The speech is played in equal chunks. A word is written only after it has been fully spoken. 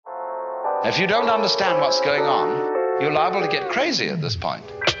If you don't understand what's going on, you're liable to get crazy at this point.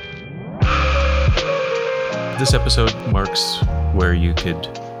 This episode marks where you could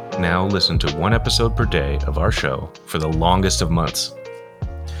now listen to one episode per day of our show for the longest of months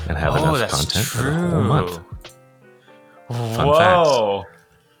and have enough content for the whole month. Fun Whoa. Facts.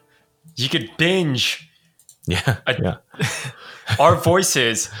 You could binge our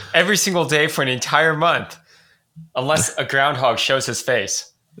voices every single day for an entire month, unless a groundhog shows his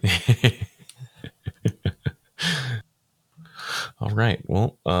face. All right.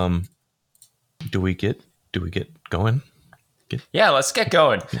 Well, do we get going? Yeah, let's get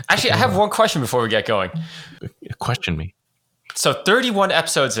going. Actually, I have one question before we get going. Question me. So 31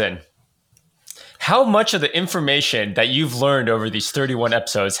 episodes in, how much of the information that you've learned over these 31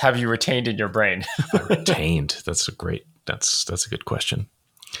 episodes have you retained in your brain? Retained. That's a good question.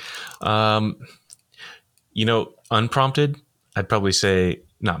 Unprompted, I'd probably say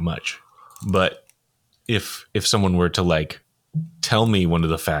not much. But if someone were to like tell me one of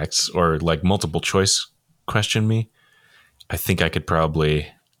the facts or like multiple choice question me, I think I could probably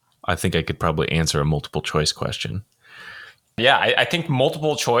answer a multiple choice question. Yeah, I think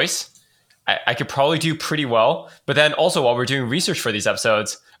multiple choice, I could probably do pretty well. But then also while we're doing research for these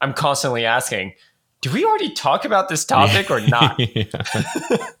episodes, I'm constantly asking, do we already talk about this topic or not?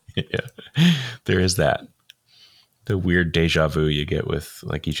 Yeah, there is that. The weird deja vu you get with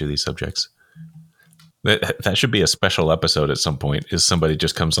like each of these subjects. That should be a special episode at some point, is somebody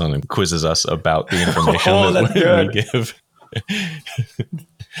just comes on and quizzes us about the information that we give.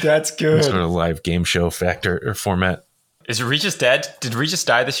 That's good. Sort of live game show factor or format. Is Regis dead? Did Regis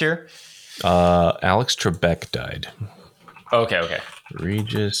die this year? Alex Trebek died. Okay.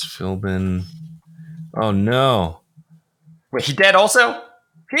 Regis Philbin. Oh no. Wait, he dead also?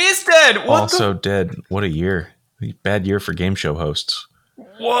 He's dead. Dead. What a year. Bad year for game show hosts.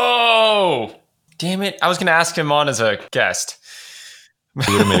 Whoa. Damn it. I was going to ask him on as a guest.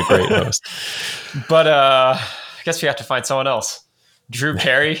 He would have made a great host. But I guess we have to find someone else. Drew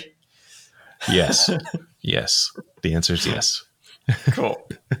Carey? Yes. Yes. The answer is yes. Cool.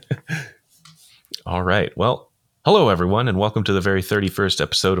 All right. Well, hello, everyone, and welcome to the very 31st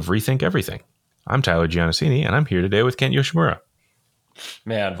episode of Rethink Everything. I'm Tyler Giannassini, and I'm here today with Kent Yoshimura.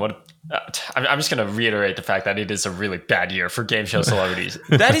 Man, I'm just going to reiterate the fact that it is a really bad year for game show celebrities.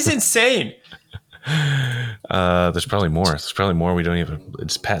 That is insane. There's probably more. We don't even.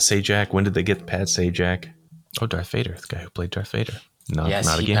 It's Pat Sajak. When did they get Pat Sajak? Oh, Darth Vader, the guy who played Darth Vader. Not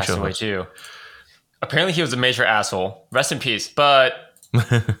a game show away too. Apparently, he was a major asshole. Rest in peace. But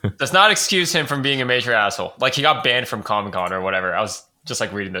does not excuse him from being a major asshole. Like, he got banned from Comic-Con or whatever. I was just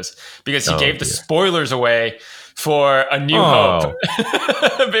like reading this because he gave the spoilers away for A New Hope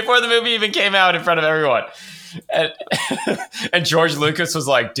before the movie even came out in front of everyone. And George Lucas was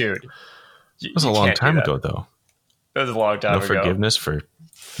like, dude. It was a long time ago, though. It was a long time ago. No forgiveness for,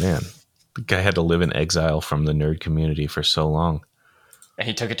 man. The guy had to live in exile from the nerd community for so long. And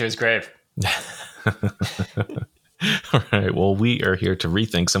he took it to his grave. All right. Well, we are here to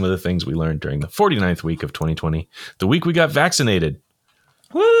rethink some of the things we learned during the 49th week of 2020, the week we got vaccinated.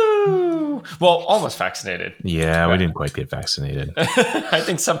 Woo! Well, almost vaccinated. Yeah, we didn't quite get vaccinated. I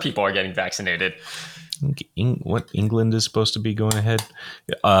think some people are getting vaccinated. What England is supposed to be going ahead.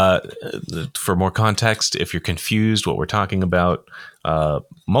 For more context, if you're confused what we're talking about,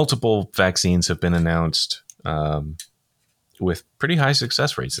 multiple vaccines have been announced with pretty high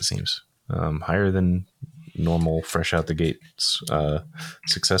success rates, it seems. Higher than normal fresh out the gates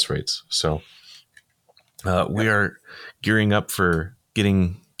success rates. So we are gearing up for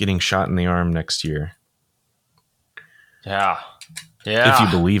getting shot in the arm next year. Yeah. If you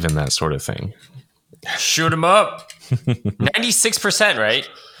believe in that sort of thing. Shoot him up. 96%, right?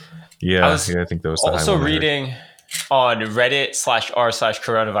 Yeah, I think that was the also reading on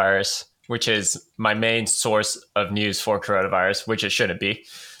Reddit/r/coronavirus, which is my main source of news for coronavirus, which it shouldn't be,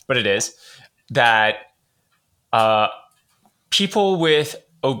 but it is, that people with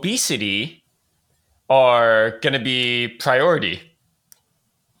obesity are going to be priority.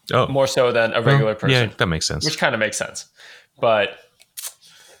 Oh. More so than a regular person. Yeah, that makes sense. Which kind of makes sense. But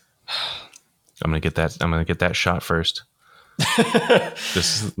I'm gonna get that shot first.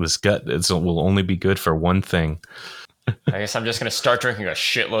 This gut will only be good for one thing. I guess I'm just gonna start drinking a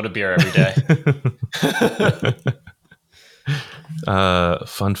shitload of beer every day.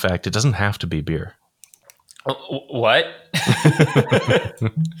 Fun fact: it doesn't have to be beer. What?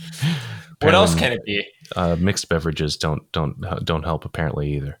 What else can it be? Mixed beverages don't help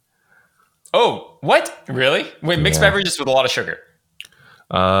apparently either. Oh, what? Really? Wait, mixed beverages with a lot of sugar?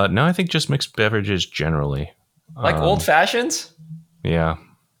 No, I think just mixed beverages generally. Like old fashions? Yeah.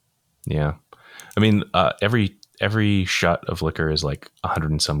 Yeah. I mean, every shot of liquor is like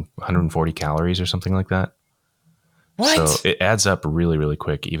 140 calories or something like that. What? So it adds up really, really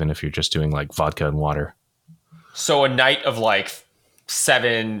quick, even if you're just doing like vodka and water. So a night of like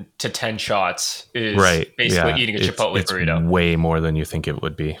 7 to 10 shots is basically eating a Chipotle burrito. Way more than you think it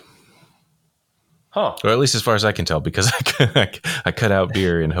would be. Huh. Or at least as far as I can tell, because I cut out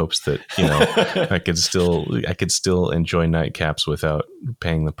beer in hopes that, I could still enjoy nightcaps without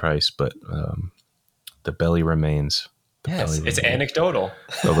paying the price. But the belly remains. It's anecdotal.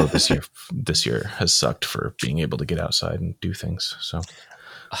 Although this year has sucked for being able to get outside and do things. So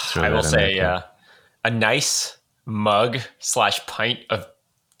I will say, a nice mug / pint of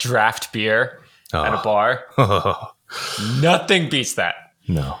draft beer at a bar. Nothing beats that.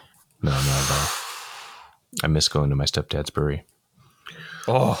 No, not at all. I miss going to my stepdad's brewery.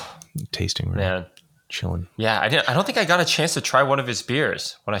 Oh, tasting room, man, chilling. Yeah, I don't think I got a chance to try one of his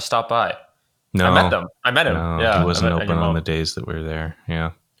beers when I stopped by. No, I met him. No, yeah, he wasn't open on the days that we were there.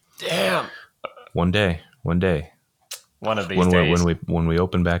 Yeah. Damn. One day. One of these days. When we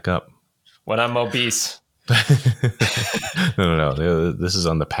open back up. When I'm obese. No. This is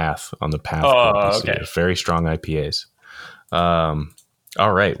on the path. Oh, okay. Very strong IPAs.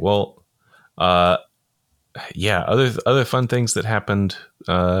 All right. Well, other fun things that happened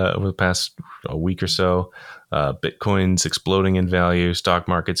over the past week or so. Bitcoin's exploding in value, stock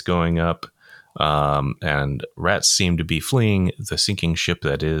market's going up, and rats seem to be fleeing the sinking ship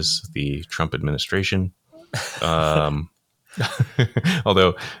that is the Trump administration.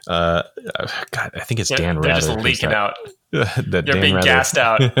 Although, God, I think it's Dan Rather. They're just leaking out. They're being gassed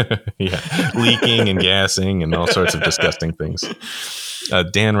out. Yeah, leaking and gassing and all sorts of disgusting things.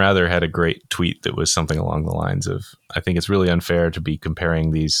 Dan Rather had a great tweet that was something along the lines of, I think it's really unfair to be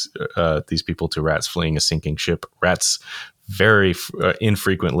comparing these people to rats fleeing a sinking ship. Rats very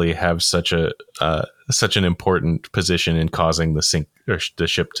infrequently have such an important position in causing the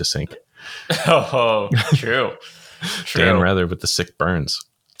ship to sink. Oh, true. Dan Rather with the sick burns.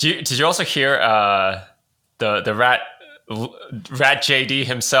 Did you also hear the rat JD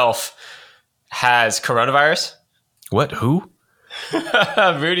himself has coronavirus? What? Who?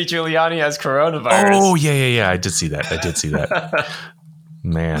 Rudy Giuliani has coronavirus. Oh, yeah. I did see that.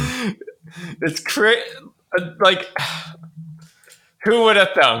 Man. It's crazy. Like, who would have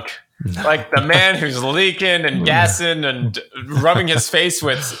thunk? Like, the man who's leaking and gassing and rubbing his face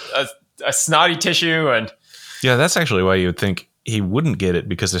with a snotty tissue. And yeah, that's actually why you would think he wouldn't get it,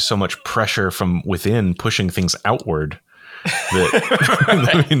 because there's so much pressure from within pushing things outward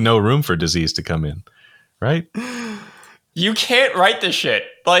that there's no room for disease to come in. Right? You can't write this shit.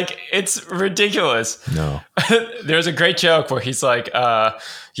 Like, it's ridiculous. No. There's a great joke where he's like,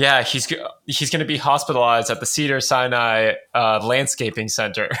 he's going to be hospitalized at the Cedars-Sinai Landscaping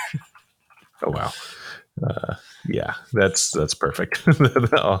Center. Oh, wow. Yeah, that's perfect.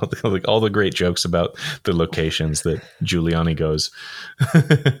 all the great jokes about the locations that Giuliani goes.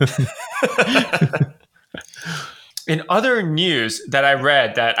 In other news that I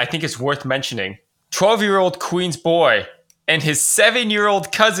read that I think is worth mentioning, 12-year-old Queens boy and his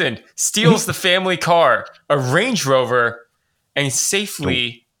 7-year-old cousin steals the family car, a Range Rover, and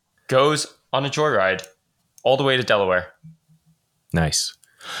safely goes on a joyride all the way to Delaware. Nice.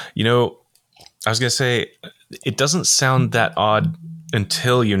 I was going to say, it doesn't sound that odd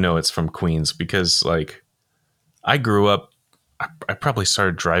until you know it's from Queens, because, like, I grew up, I probably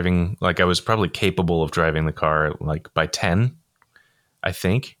started driving, like, I was probably capable of driving the car, like, by 10, I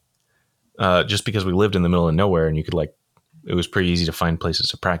think. Just because we lived in the middle of nowhere and you could, like, it was pretty easy to find places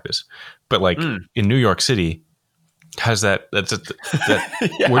to practice. But, like, in New York City, how's that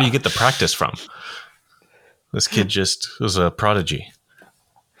yeah. Where do you get the practice from? This kid just was a prodigy.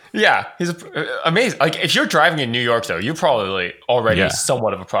 Yeah, he's amazing. Like, if you're driving in New York, though, you're probably already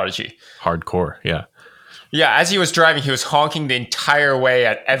somewhat of a prodigy. Hardcore, yeah. Yeah, as he was driving, he was honking the entire way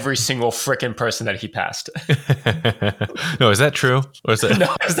at every single frickin' person that he passed. No, is that true? Or is that...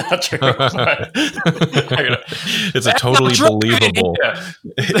 No, it's not true. It's a totally believable.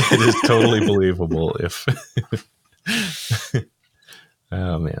 It is totally believable if...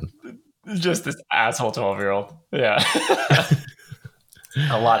 Oh, man. Just this asshole 12-year-old. Yeah.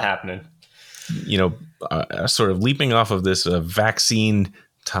 A lot happening. Sort of leaping off of this vaccine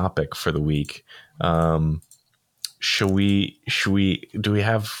topic for the week. Do we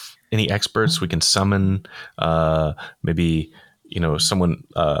have any experts we can summon? Maybe, someone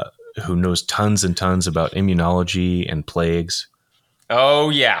who knows tons and tons about immunology and plagues. Oh,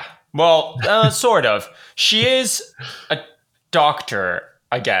 yeah. Well, sort of. She is a doctor,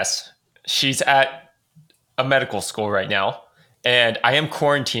 I guess. She's at a medical school right now. and I am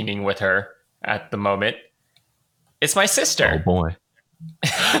quarantining with her at the moment. It's my sister. Oh boy.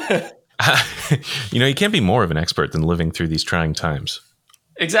 You can't be more of an expert than living through these trying times.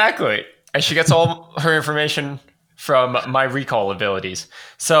 Exactly. And she gets all her information from my recall abilities.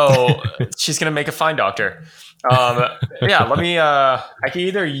 So she's going to make a fine doctor. Let me, I can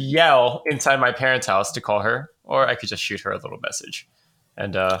either yell inside my parents' house to call her, or I could just shoot her a little message.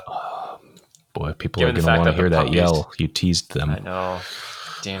 And, boy, people are going to want to hear that yell. You teased them. I know.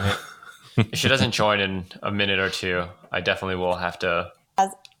 Damn it. If she doesn't join in a minute or two, I definitely will have to.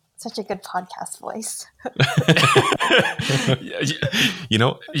 Has such a good podcast voice. You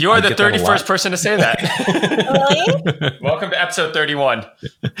are the 31st person to say that. Really? Welcome to episode 31.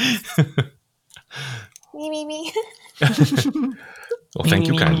 Me. Well, thank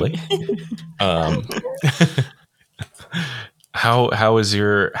you kindly. How is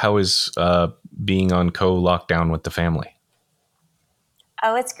being on co-lockdown with the family?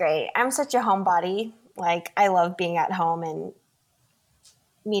 Oh, it's great. I'm such a homebody. Like, I love being at home and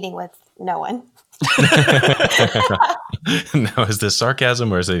meeting with no one. Now, is this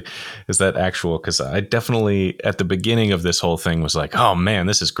sarcasm or is that actual? Because I definitely, at the beginning of this whole thing, was like, oh man,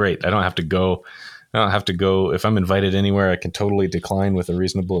 this is great. I don't have to go. If I'm invited anywhere, I can totally decline with a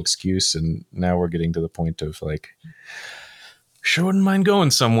reasonable excuse. And now we're getting to the point of like, sure wouldn't mind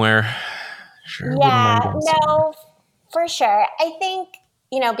going somewhere. Sure wouldn't mind going somewhere. For sure. I think,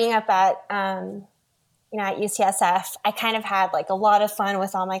 being up at, at UCSF, I kind of had like a lot of fun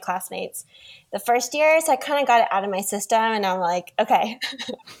with all my classmates the first year. So I kind of got it out of my system and I'm like, okay,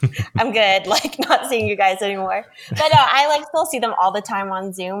 I'm good. Like not seeing you guys anymore. But no, I like still see them all the time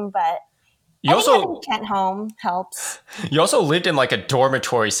on Zoom, but having Kent home helps. You also lived in like a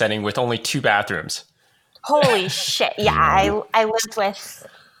dormitory setting with only 2 bathrooms. Holy shit. Yeah. I lived with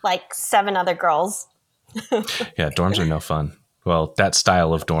like 7 other girls. Yeah. Dorms are no fun. Well, that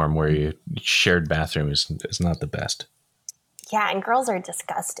style of dorm where you shared bathroom is not the best. Yeah, and girls are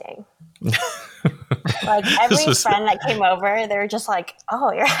disgusting. Like every friend that came over, they were just like,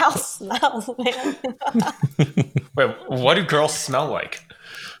 "Oh, your house smells, man." Wait, what do girls smell like?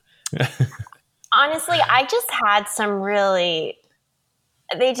 Honestly, I just had some really.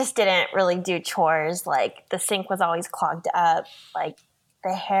 They just didn't really do chores. Like the sink was always clogged up. Like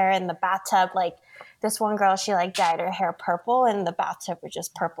the hair in the bathtub, like. This one girl, she like dyed her hair purple and the bathtub was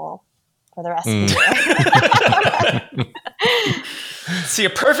just purple for the rest of the year. See, a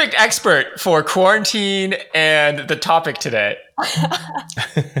perfect expert for quarantine and the topic today.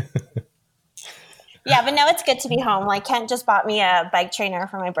 Yeah, but no, it's good to be home. Like Kent just bought me a bike trainer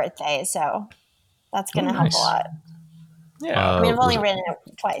for my birthday, so that's going to help a lot. Yeah. I've only ridden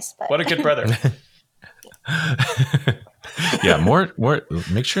it twice. But. What a good brother. Yeah, more.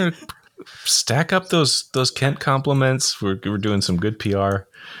 Make sure to stack up those Kent compliments. We're doing some good PR.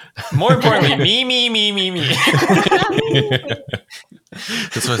 More importantly, me.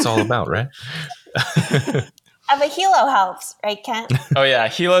 That's what it's all about, right? But Hilo helps, right, Kent? Oh yeah,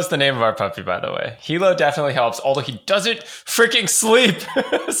 Hilo's the name of our puppy, by the way. Hilo definitely helps, although he doesn't freaking sleep. He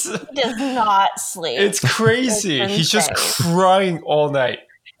does not sleep. It's crazy. He's just crying all night.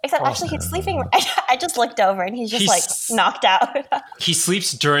 Except actually he's sleeping. I just looked over and he's just knocked out. He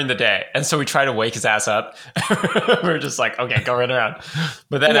sleeps during the day. And so we try to wake his ass up. We're just like, okay, go run around.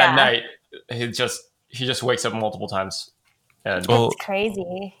 But then at night, he just wakes up multiple times. And it's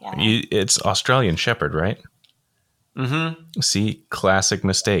crazy. Yeah. It's Australian Shepherd, right? Mm-hmm. See, classic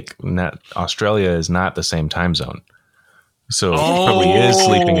mistake. Australia is not the same time zone. So he probably is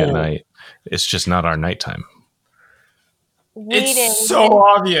sleeping at night. It's just not our nighttime. It's so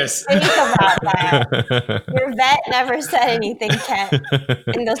obvious. Think about that. Your vet never said anything, Kent.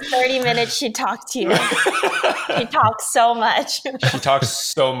 In those 30 minutes she talked to you. She talks so much. She talks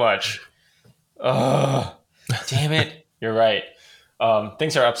so much. Oh, damn it. You're right.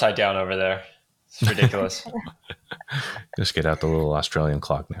 Things are upside down over there. It's ridiculous. Just get out the little Australian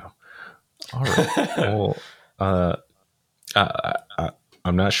clock now. All right. Well,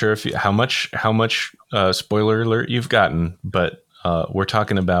 I'm not sure if how much spoiler alert you've gotten, but we're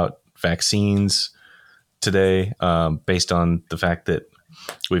talking about vaccines today, based on the fact that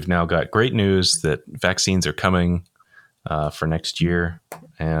we've now got great news that vaccines are coming for next year,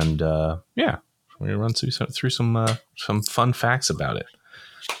 and we're gonna run through some fun facts about it.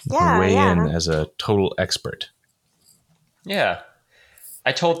 Yeah, weigh in as a total expert. Yeah,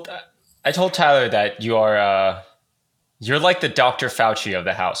 I told Tyler that you are. You're like the Dr. Fauci of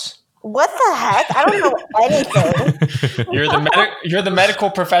the house. What the heck? I don't know anything. You're the medical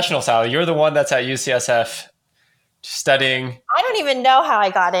professional, Sally. You're the one that's at UCSF studying. I don't even know how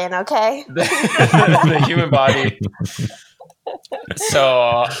I got in, okay? The human body.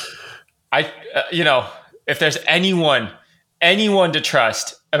 So if there's anyone to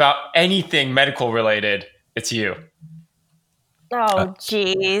trust about anything medical related, it's you. Oh,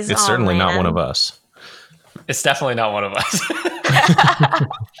 geez. It's certainly not one of us. It's definitely not one of us.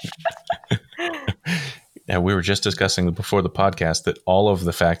 Yeah, we were just discussing before the podcast that all of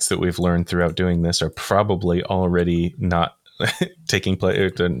the facts that we've learned throughout doing this are probably already not taking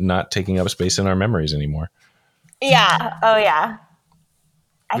up space in our memories anymore. Yeah. Oh, yeah.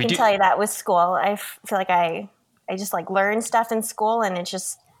 I can tell you that with school. I feel like I just like learn stuff in school, and it's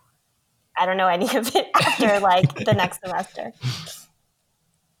just I don't know any of it after like the next semester.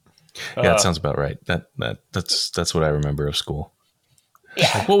 Yeah, that sounds about right. That's what I remember of school. Yeah.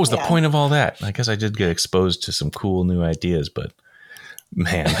 Like, what was the point of all that? I guess I did get exposed to some cool new ideas, but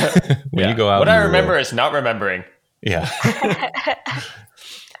man, when you go out, what I remember is not remembering. Yeah.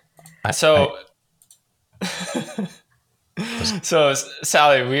 So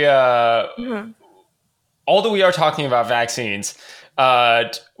Sally, we although we are talking about vaccines,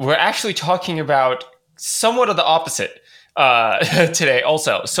 we're actually talking about somewhat of the opposite today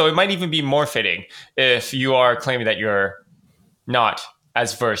also. So it might even be more fitting if you are claiming that you're not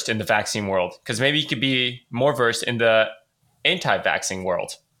as versed in the vaccine world, because maybe you could be more versed in the anti-vaccine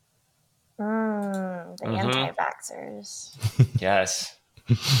world. The anti-vaxxers. Yes.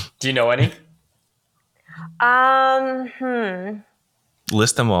 Do you know any?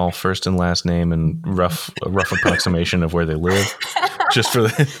 List them all, first and last name, and a rough approximation of where they live, just for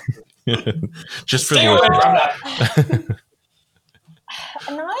the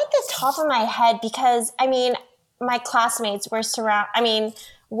Not at the top of my head, because I mean, my classmates were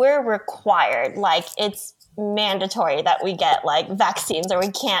we're required, like it's mandatory that we get like vaccines, or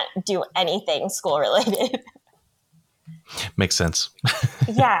we can't do anything school related. Makes sense.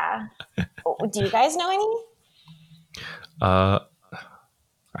 Yeah. Do you guys know any? I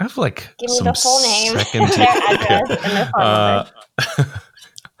have like give me some the full name, their address, and their phone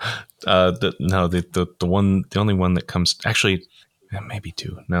number. The only one that comes, actually maybe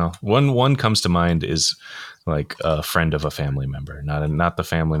two. No, one comes to mind is like a friend of a family member, not the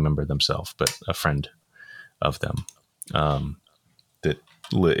family member themselves, but a friend of them. That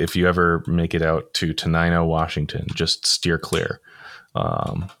if you ever make it out to Tenino, Washington, just steer clear.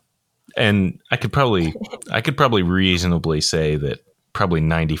 And I could probably reasonably say that probably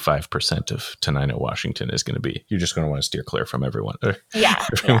 95% of Tenino, Washington is going to be, you're just going to want to steer clear from everyone.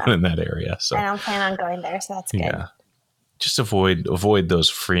 Everyone in that area. So I don't plan on going there, so that's good. Yeah. Just avoid those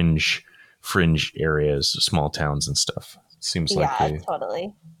fringe areas, small towns and stuff. Seems like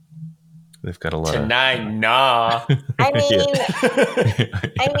totally. They've got a lot of I mean,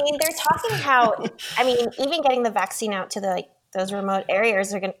 they're talking how, even getting the vaccine out to those remote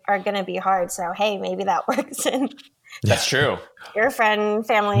areas are going to be hard. So, hey, maybe that works in That's true. your friend's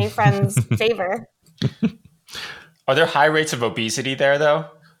favor. Are there high rates of obesity there, though?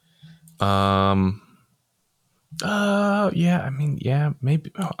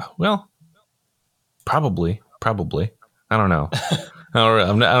 Maybe. Well, probably. I don't know.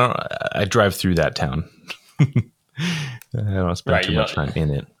 I drive through that town. I don't spend too much time in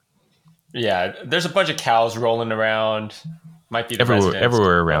it. Yeah, there's a bunch of cows rolling around. Might be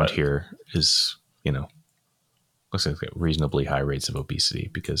everywhere around here is, looks like reasonably high rates of obesity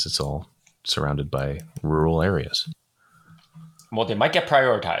because it's all surrounded by rural areas. Well, they might get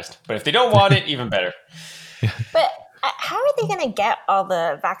prioritized, but if they don't want it, even better. But how are they going to get all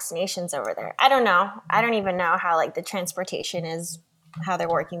the vaccinations over there? I don't know. I don't even know how the transportation is, how they're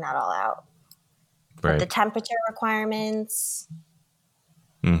working that all out. Right. The temperature requirements.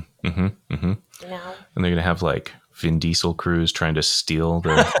 Mm-hmm. And they're going to have Vin Diesel crews trying to steal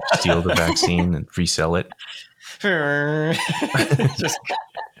the vaccine and resell it. Just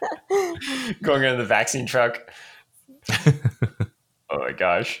going into the vaccine truck. Oh my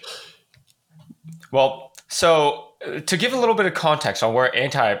gosh. Well, so to give a little bit of context on where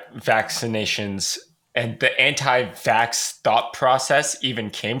anti-vaccinations and the anti-vax thought process even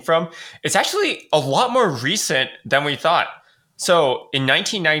came from, it's actually a lot more recent than we thought. So in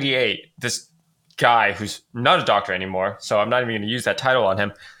 1998, this guy who's not a doctor anymore, so I'm not even going to use that title on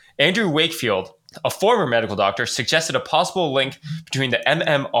him, Andrew Wakefield, a former medical doctor, suggested a possible link between the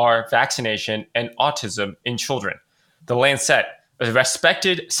MMR vaccination and autism in children. The Lancet, a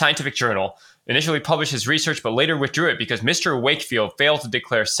respected scientific journal, initially published his research but later withdrew it because Mr. Wakefield failed to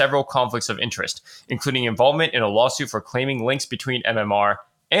declare several conflicts of interest, including involvement in a lawsuit for claiming links between MMR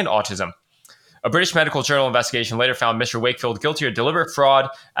and autism. A British medical journal investigation later found Mr. Wakefield guilty of deliberate fraud,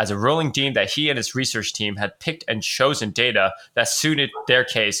 as a ruling deemed that he and his research team had picked and chosen data that suited their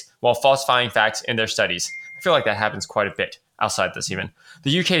case while falsifying facts in their studies. I feel like that happens quite a bit. outside this even.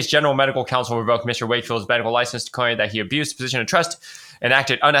 The UK's General Medical Council revoked Mr. Wakefield's medical license, declaring that he abused his position of trust and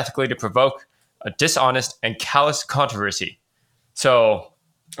acted unethically to provoke a dishonest and callous controversy. So,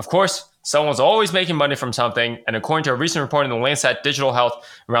 of course, someone's always making money from something, and according to a recent report in the Lancet Digital Health,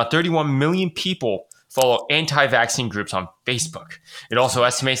 around 31 million people follow anti-vaccine groups on Facebook. It also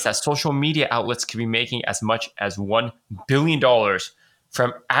estimates that social media outlets could be making as much as $1 billion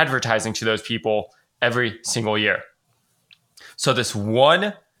from advertising to those people every single year. So this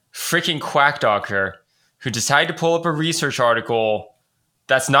one freaking quack doctor who decided to pull up a research article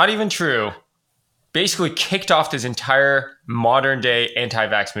that's not even true basically kicked off this entire modern day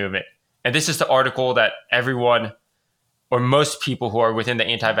anti-vax movement. And this is the article that everyone or most people who are within the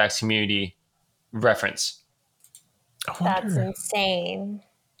anti-vax community reference. That's insane.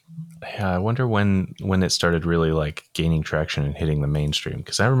 Yeah, I wonder when it started really like gaining traction and hitting the mainstream,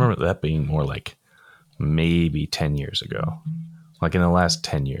 because I remember that being more like maybe 10 years ago, like in the last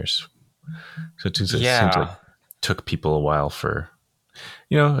 10 years. So it seems like it took people a while for,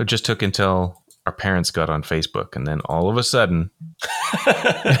 it just took until our parents got on Facebook, and then all of a sudden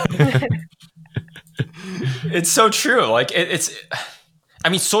it's so true. Like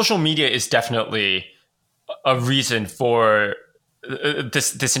social media is definitely a reason for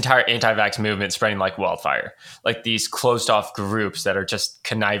this entire anti-vax movement spreading like wildfire. Like these closed off groups that are just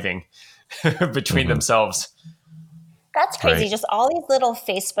conniving between themselves. That's crazy. Right. Just all these little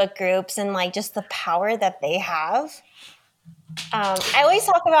Facebook groups and like just the power that they have. I always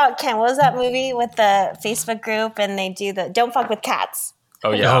talk about, Ken, what was that movie with the Facebook group and they do the Don't Fuck with Cats?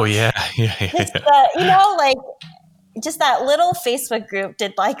 Oh, yeah. Oh, yeah. Just just that little Facebook group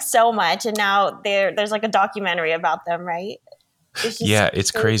did like so much, and now there's like a documentary about them, right?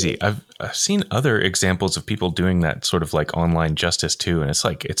 It's crazy. I've seen other examples of people doing that sort of like online justice too, and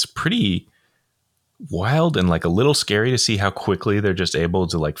it's pretty wild and like a little scary to see how quickly they're just able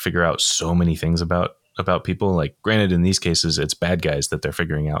to like figure out so many things about people. Like, granted, in these cases, it's bad guys that they're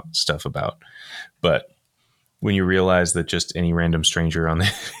figuring out stuff about, but when you realize that just any random stranger on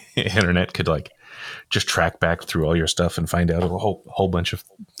the internet could like just track back through all your stuff and find out a whole bunch of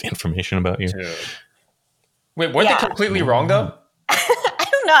information about you. Wait, weren't they completely wrong though? I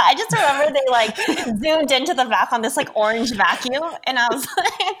don't know. I just remember they like zoomed into the back on this like orange vacuum, and I was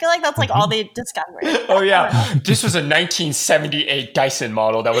like, I feel like that's like all they discovered. Oh yeah, this was a 1978 Dyson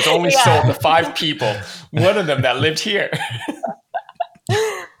model that was only sold to 5 people. One of them that lived here.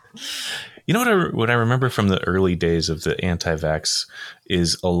 You know what I remember from the early days of the anti-vax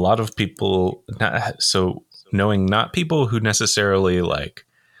is a lot of people, not people who necessarily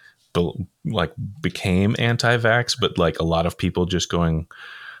became anti-vax, but like a lot of people just going,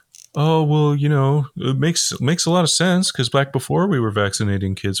 oh, well, it makes a lot of sense because back before we were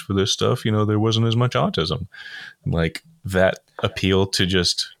vaccinating kids for this stuff, there wasn't as much autism. Like that appeal to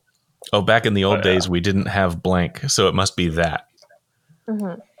just, back in the old days, we didn't have blank, so it must be that.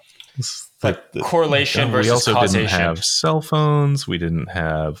 Mm-hmm. Like correlation versus causation. We also didn't have cell phones. We didn't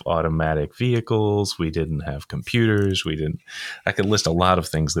have automatic vehicles. We didn't have computers. I could list a lot of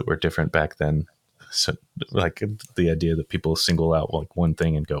things that were different back then. So like the idea that people single out like one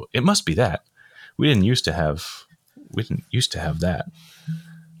thing and go, it must be that. We didn't used to have that.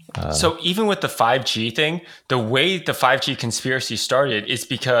 So even with the 5G thing, the way the 5G conspiracy started is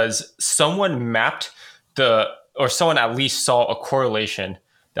because someone someone at least saw a correlation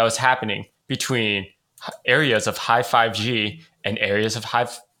that was happening between areas of high 5G and areas of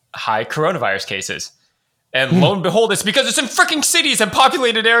high coronavirus cases. And lo and behold, it's because it's in freaking cities and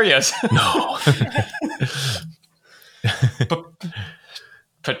populated areas. No. But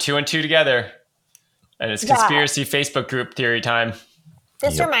put 2 and 2 together, and it's conspiracy Facebook group theory time.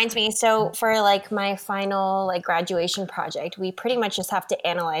 This reminds me, so for like my final like graduation project, we pretty much just have to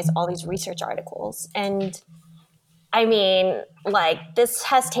analyze all these research articles. And I mean, like this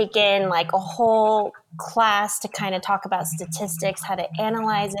has taken like a whole class to kind of talk about statistics, how to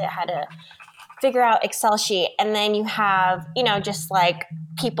analyze it, how to figure out Excel sheet. And then you have, just like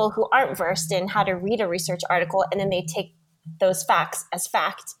people who aren't versed in how to read a research article, and then they take those facts as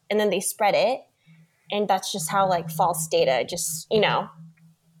fact and then they spread it. And that's just how like false data just,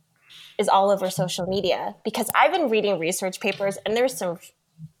 is all over social media. Because I've been reading research papers and there's some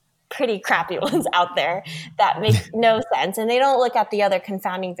pretty crappy ones out there that make no sense, and they don't look at the other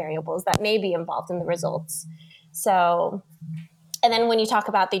confounding variables that may be involved in the results. So, and then when you talk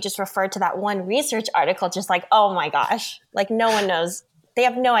about, they just refer to that one research article, just like, oh my gosh, like no one knows. They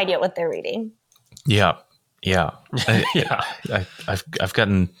have no idea what they're reading. Yeah. Yeah. Yeah. I've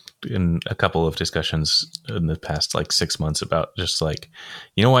gotten in a couple of discussions in the past like 6 months about just like,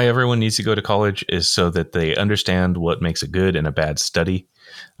 why everyone needs to go to college is so that they understand what makes a good and a bad study.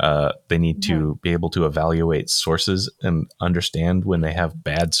 They need to be able to evaluate sources and understand when they have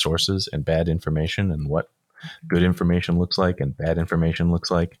bad sources and bad information and what good information looks like and bad information looks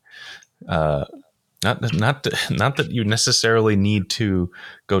like. Not that you necessarily need to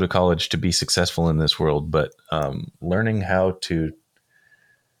go to college to be successful in this world, but learning how to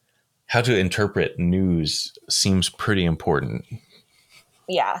interpret news seems pretty important.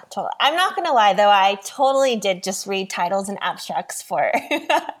 Yeah, totally. I'm not going to lie, though. I totally did just read titles and abstracts for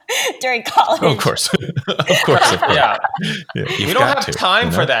during college. Oh, of course. Of course. Yeah. We don't have time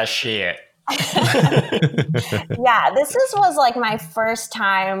you know? for that shit. Yeah, this was like my first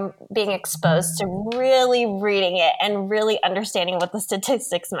time being exposed to really reading it and really understanding what the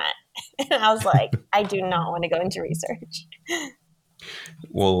statistics meant. And I was like, I do not want to go into research.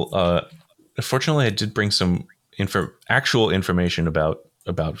 Well, fortunately, I did bring some actual information about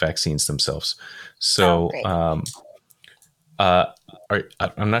vaccines themselves. So, I'm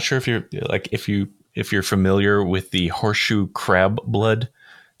not sure if you're like if you're familiar with the horseshoe crab blood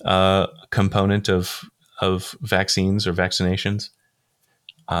component of vaccines or vaccinations.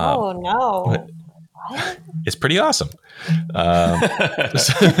 Oh no! It's pretty awesome.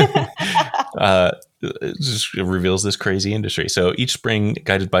 It just reveals this crazy industry. So each spring,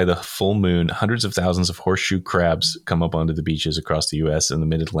 guided by the full moon, hundreds of thousands of horseshoe crabs come up onto the beaches across the U.S. and the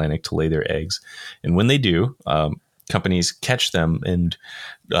mid-Atlantic to lay their eggs. And when they do, companies catch them and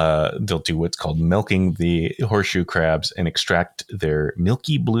they'll do what's called milking the horseshoe crabs and extract their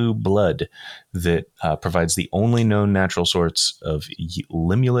milky blue blood that provides the only known natural source of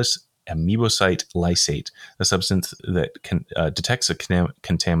Limulus amoebocyte lysate, a substance that detects a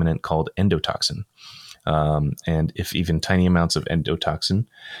contaminant called endotoxin. And if even tiny amounts of endotoxin,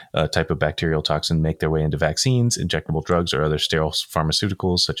 a type of bacterial toxin, make their way into vaccines, injectable drugs, or other sterile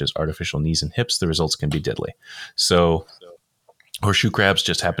pharmaceuticals such as artificial knees and hips, the results can be deadly. So horseshoe crabs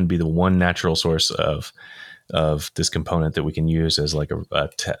just happen to be the one natural source of this component that we can use as like a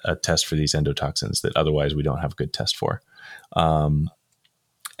test for these endotoxins that otherwise we don't have a good test for.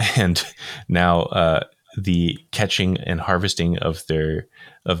 And now the catching and harvesting of their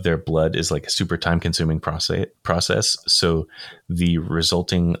blood is like a super time consuming process. So the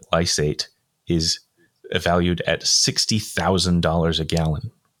resulting lysate is valued at $60,000 a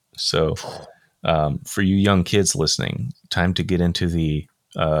gallon. So for you young kids listening, time to get into the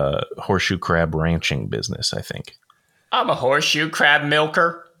horseshoe crab ranching business, I think. I'm a horseshoe crab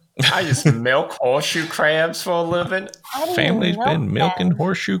milker. I just milk horseshoe crabs for a living. Family's been milking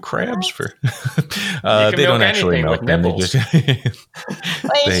horseshoe crabs for. They don't actually milk them. They just Wait,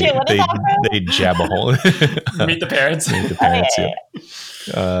 shit, what is that from? They jab a hole. Meet the parents. Meet the parents.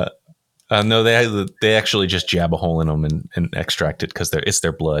 Yeah. No, they actually just jab a hole in them and extract it because it's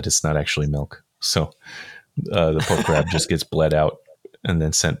their blood. It's not actually milk. So the poor crab just gets bled out and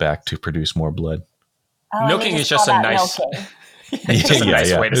then sent back to produce more blood. Oh, milking is just a nice. It's a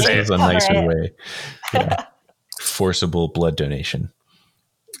nice way to say it. This is a nicer way. Yeah. Forcible blood donation.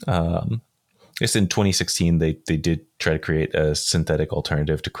 It's in 2016 they did try to create a synthetic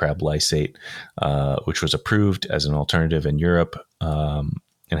alternative to crab lysate, which was approved as an alternative in Europe. And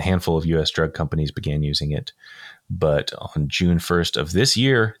a handful of U.S. drug companies began using it. But on June 1st of this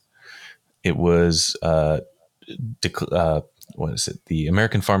year, it was the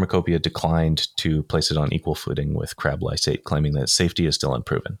American Pharmacopoeia declined to place it on equal footing with crab lysate, claiming that safety is still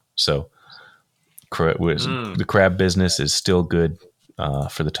unproven. So the crab business is still good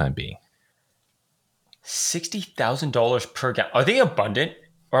for the time being. $60,000 per gallon. Are they abundant?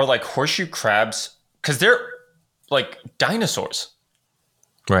 Or like horseshoe crabs? Because they're like dinosaurs.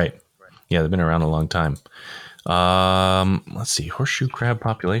 Right. Yeah, they've been around a long time. Let's see. Horseshoe crab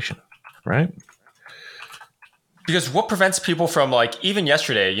population, right? Because what prevents people from, like, even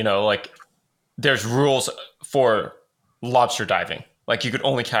yesterday, like there's rules for lobster diving. Like you could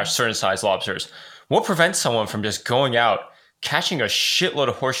only catch certain size lobsters. What prevents someone from just going out, catching a shitload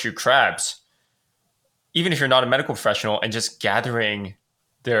of horseshoe crabs, even if you're not a medical professional, and just gathering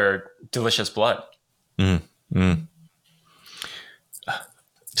their delicious blood?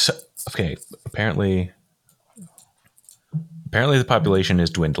 So, okay, apparently the population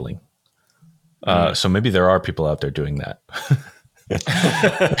is dwindling. So maybe there are people out there doing that.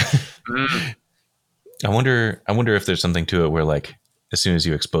 I wonder if there's something to it where, like, as soon as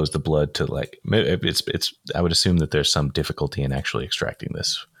you expose the blood to, like, it's I would assume that there's some difficulty in actually extracting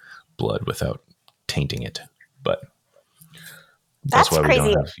this blood without tainting it. But that's why crazy.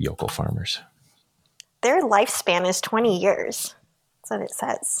 We don't have yokel farmers. their lifespan is 20 years. That's what it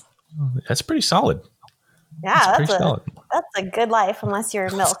says. That's pretty solid. Yeah, That's a good life unless you're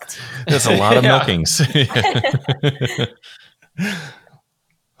milked. That's a lot of milkings.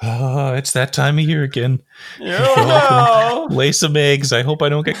 Oh, it's that time of year again. Oh, no. Lay some eggs. I hope I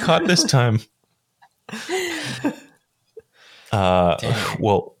don't get caught this time. I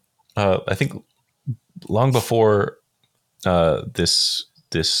think long before this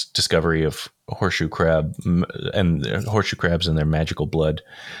discovery of horseshoe crab and horseshoe crabs and their magical blood,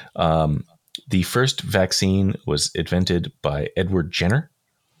 the first vaccine was invented by Edward Jenner,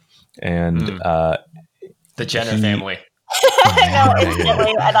 and the Jenner family. No,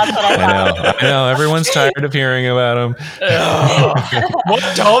 instantly. That's what I thought. I know. Everyone's tired of hearing about him. What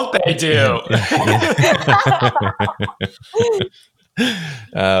don't they do?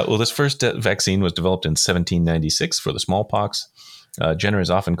 This first vaccine was developed in 1796 for the smallpox. Jenner is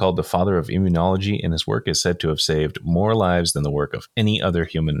often called the father of immunology, and his work is said to have saved more lives than the work of any other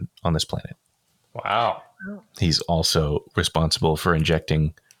human on this planet. Wow. He's also responsible for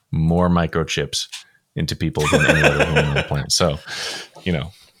injecting more microchips into people than any other human on the planet. So,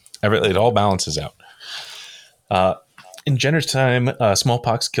 it all balances out. In Jenner's time,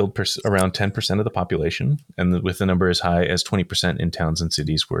 smallpox killed around 10% of the population, and with the number as high as 20% in towns and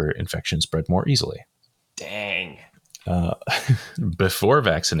cities where infection spread more easily. Dang. Before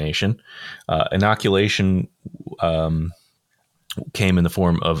vaccination, inoculation came in the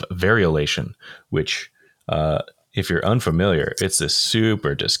form of variolation, which, if you're unfamiliar, it's a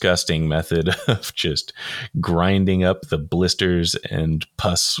super disgusting method of just grinding up the blisters and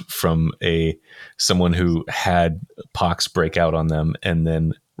pus from someone who had pox break out on them, and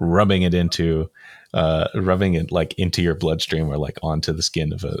then rubbing it into your bloodstream or like onto the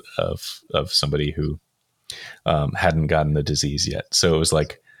skin of somebody who hadn't gotten the disease yet. So it was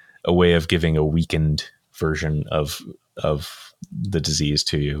like a way of giving a weakened version of the disease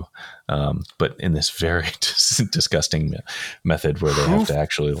to you, but in this very disgusting method where they have to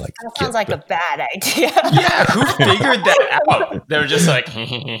actually like. That sounds like a bad idea. Yeah, who figured that out? They were just like,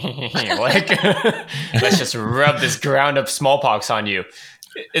 let's just rub this ground up smallpox on you.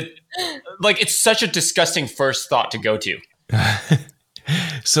 It's such a disgusting first thought to go to.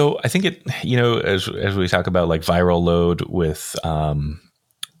 So I think as we talk about like viral load with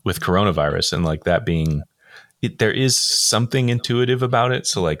coronavirus and like that being. There is something intuitive about it.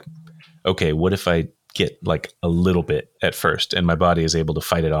 So like, okay, what if I get like a little bit at first and my body is able to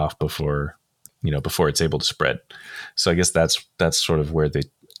fight it off before it's able to spread. So I guess that's sort of where they're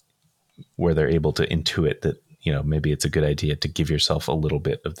able to intuit that, maybe it's a good idea to give yourself a little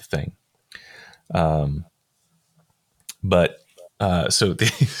bit of the thing. I'll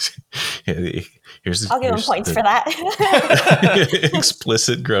give him points for that.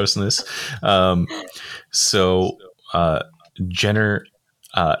 Explicit grossness. Jenner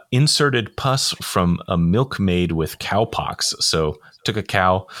inserted pus from a milkmaid with cowpox. So took a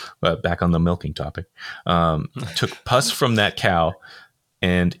cow, back on the milking topic, took pus from that cow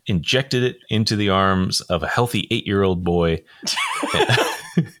and injected it into the arms of a healthy 8-year-old boy.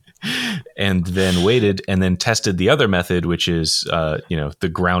 And then waited and then tested the other method, which is,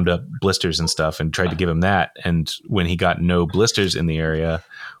 the ground up blisters and stuff, and tried to give him that. And when he got no blisters in the area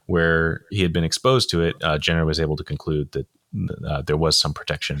where he had been exposed to it, Jenner was able to conclude that there was some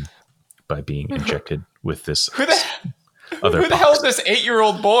protection by being injected with this. Who the hell is this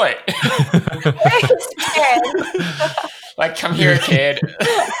 8-year-old boy? Like, come here, kid.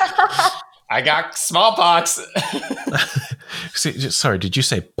 I got smallpox. Sorry, did you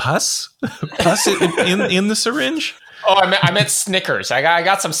say pus? Pus in the syringe? Oh, I meant Snickers. I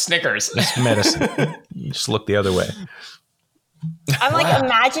got some Snickers. It's medicine. Just look the other way. I'm like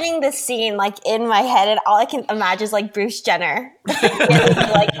imagining this scene like in my head, and all I can imagine is like Bruce Jenner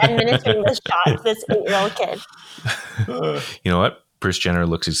like administering this shot to this 8-year-old kid. You know what? Bruce Jenner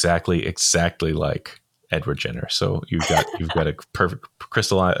looks exactly like Edward Jenner. So you've got a perfect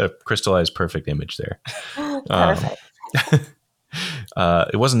crystallized perfect image there. Perfect.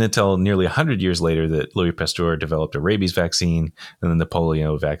 It wasn't until nearly 100 years later that Louis Pasteur developed a rabies vaccine, and then the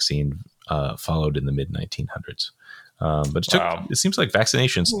polio vaccine followed in the mid 1900s. But it seems like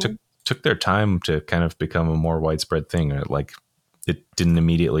vaccinations took their time to kind of become a more widespread thing. Like it didn't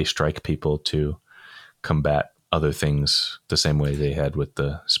immediately strike people to combat other things the same way they had with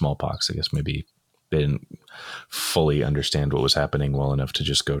the smallpox. I guess maybe they didn't fully understand what was happening well enough to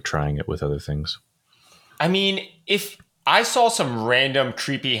just go trying it with other things. I mean, if I saw some random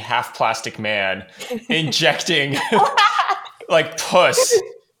creepy half plastic man injecting like pus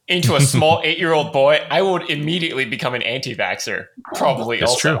into a small 8-year-old boy, I would immediately become an anti-vaxxer. Probably.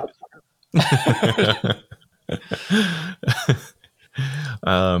 That's also true.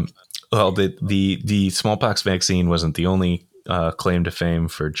 Well, the smallpox vaccine wasn't the only claim to fame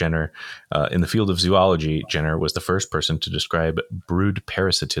for Jenner. In the field of zoology, Jenner was the first person to describe brood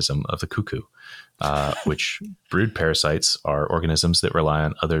parasitism of the cuckoo, which brood parasites are organisms that rely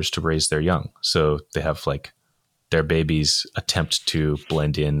on others to raise their young. So they have like their babies attempt to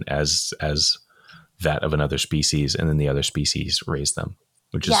blend in as that of another species, and then the other species raise them,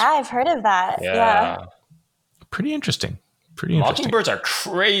 which is I've heard of that. Yeah. pretty interesting. Pretty interesting. Mockingbirds are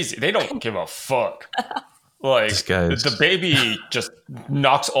crazy. They don't give a fuck. Like the baby just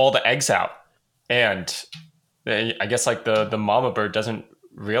knocks all the eggs out, and I guess like the mama bird doesn't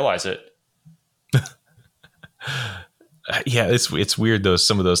realize it. Yeah, it's weird though.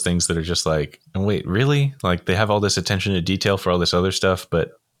 Some of those things that are just like, oh, wait, really? Like they have all this attention to detail for all this other stuff,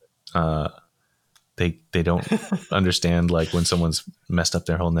 but they don't understand like when someone's messed up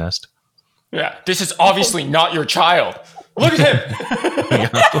their whole nest. Yeah, this is obviously not your child. Look at him.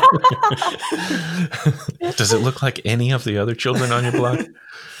 Does it look like any of the other children on your block?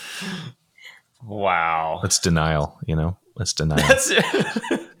 Wow. That's denial, That's denial.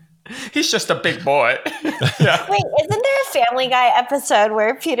 He's just a big boy. Yeah. Wait, isn't there a Family Guy episode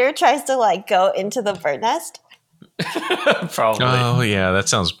where Peter tries to like go into the bird nest? Probably. Oh yeah, that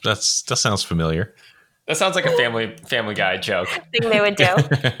sounds familiar. That sounds like a Family Guy joke. Thing they would do.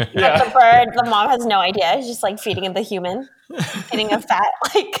 Yeah. The mom has no idea. She's just like feeding the human, feeding a fat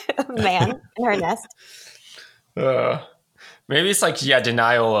like man in her nest. Maybe it's like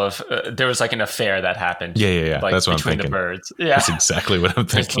denial of there was like an affair that happened. Yeah. Like, that's what I'm between thinking. The birds. Yeah, that's exactly what I'm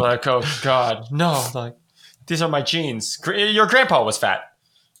thinking. It's like, oh God, no! Like these are my genes. Your grandpa was fat.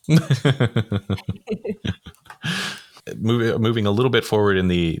 Moving a little bit forward in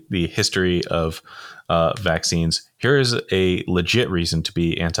the history of vaccines, here is a legit reason to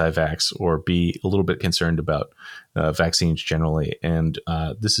be anti-vax or be a little bit concerned about vaccines generally. And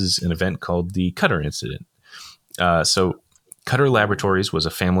this is an event called the Cutter incident. So Cutter Laboratories was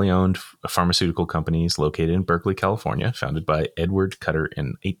a family-owned pharmaceutical company located in Berkeley, California, founded by Edward Cutter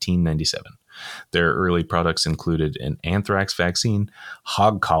in 1897. Their early products included an anthrax vaccine,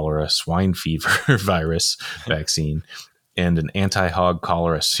 hog cholera swine fever virus vaccine, and an anti-hog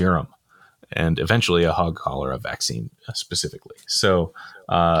cholera serum, and eventually a hog cholera vaccine specifically. So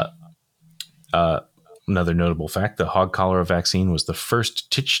another notable fact, the hog cholera vaccine was the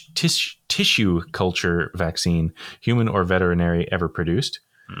first tissue culture vaccine, human or veterinary, ever produced.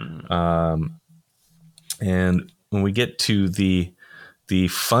 And when we get to the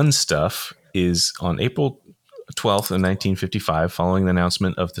fun stuff, is on April 12th of 1955, following the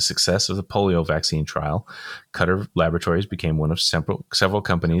announcement of the success of the polio vaccine trial, Cutter Laboratories became one of several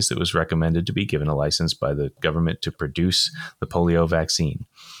companies that was recommended to be given a license by the government to produce the polio vaccine.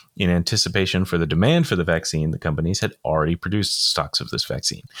 In anticipation for the demand for the vaccine, the companies had already produced stocks of this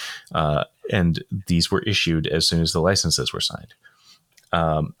vaccine, and these were issued as soon as the licenses were signed.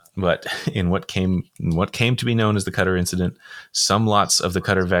 But in what came to be known as the Cutter incident, some lots of the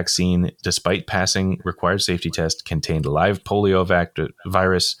Cutter vaccine, despite passing required safety tests, contained live polio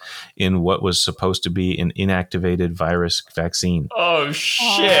virus in what was supposed to be an inactivated virus vaccine. Oh,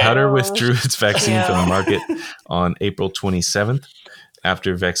 shit. Cutter withdrew its vaccine from the market on April 27th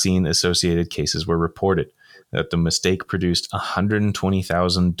after vaccine-associated cases were reported. That the mistake produced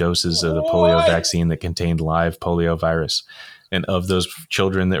 120,000 doses of the polio vaccine that contained live polio virus. And of those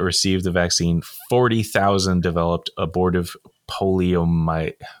children that received the vaccine, 40,000 developed abortive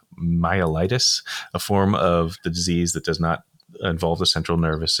poliomyelitis, a form of the disease that does not involve the central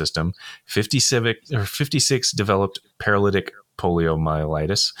nervous system. 56 developed paralytic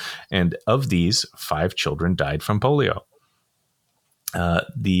poliomyelitis. And of these, 5 children died from polio.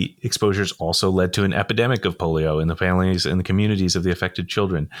 The exposures also led to an epidemic of polio in the families and the communities of the affected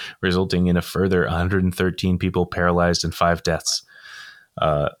children, resulting in a further 113 people paralyzed and 5 deaths.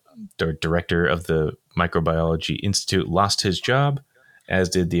 The director of the Microbiology Institute lost his job, as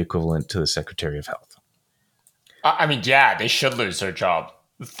did the equivalent to the Secretary of Health. I mean, yeah, they should lose their job.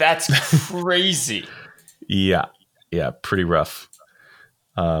 That's crazy. Yeah, pretty rough.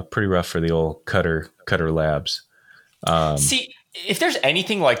 Pretty rough for the old Cutter Labs. See, if there's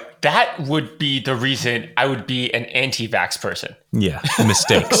anything like that, would be the reason I would be an anti-vax person. Yeah,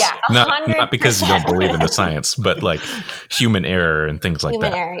 mistakes. Yeah, not because you don't believe in the science, but like human error and things like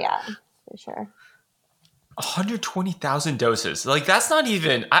that. Human error, yeah, for sure. 120,000 doses. Like that's not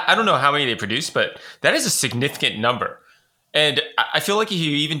even. I don't know how many they produce, but that is a significant number. And I feel like if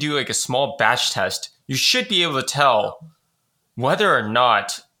you even do like a small batch test, you should be able to tell whether or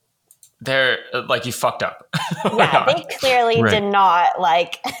not they're like you fucked up. Yeah, they clearly did not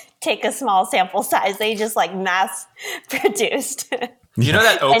like take a small sample size. They just like mass produced. You know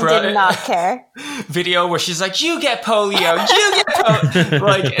that and Oprah did not care. video where she's like, "You get polio, you get polio."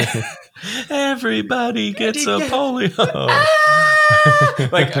 Like everybody gets a polio.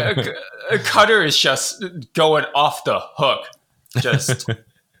 Like Cutter is just going off the hook, just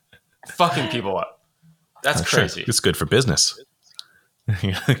fucking people up. That's crazy. Sure. It's good for business.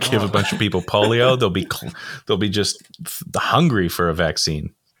 Give a bunch of people polio, they'll be just hungry for a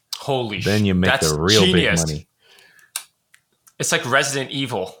vaccine. Holy shit. Then you make the real genius. big money. It's like Resident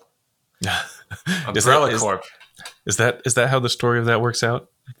Evil. Umbrella Corp. Is that how the story of that works out?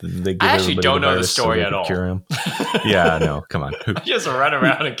 They give I actually don't know the virus story so at all. cure him? Yeah, no, come on. Just run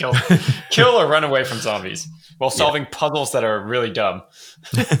around and kill or run away from zombies while solving puzzles that are really dumb.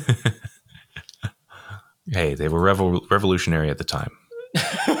 Hey, they were revolutionary at the time.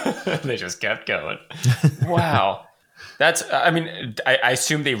 They just kept going. Wow. I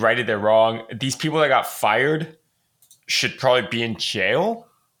assume they righted their wrong. These people that got fired should probably be in jail.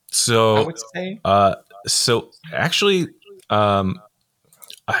 So I would say. So actually, I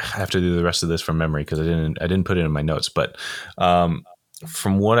have to do the rest of this from memory because I didn't put it in my notes. But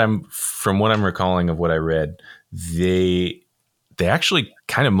from what I'm recalling of what I read, they actually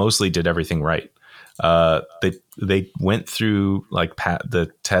kind of mostly did everything right. They went through like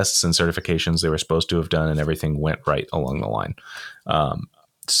the tests and certifications they were supposed to have done, and everything went right along the line.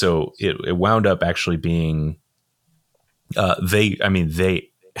 So it wound up actually being they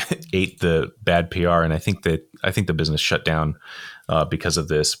ate the bad PR, and I think the business shut down because of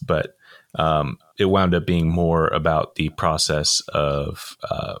this. But it wound up being more about the process of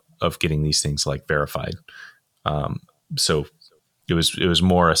getting these things like verified. So it was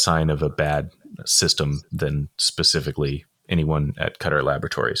more a sign of a bad system than specifically anyone at Cutter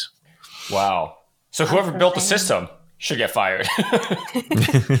Laboratories. Wow. So whoever built the system should get fired.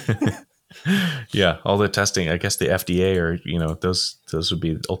 Yeah, all the testing, I guess the FDA or, those would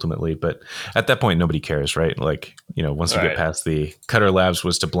be ultimately, but at that point, nobody cares, right? Like, once you get past the Cutter Labs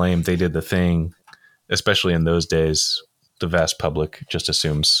was to blame, they did the thing, especially in those days, the vast public just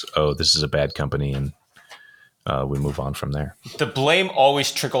assumes, oh, this is a bad company, and we move on from there. The blame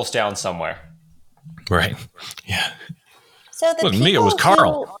always trickles down somewhere. Right. Yeah. So the me, it was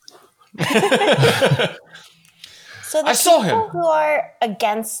Carl. So the people who are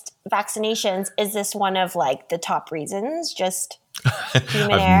against vaccinations, is this one of like the top reasons? Just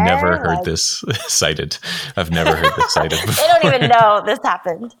human error? I've never heard this cited. I've never heard this cited before. They don't even know this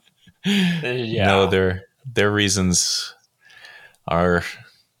happened. Yeah. No, their reasons are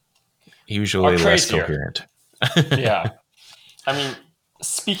usually less coherent. Yeah. I mean,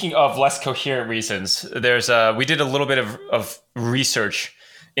 speaking of less coherent reasons, we did a little bit of research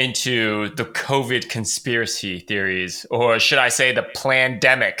into the COVID conspiracy theories, or should I say the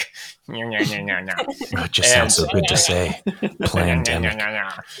plandemic. It just sounds so good to say.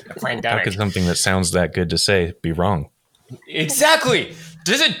 Plandemic. How could something that sounds that good to say be wrong? Exactly.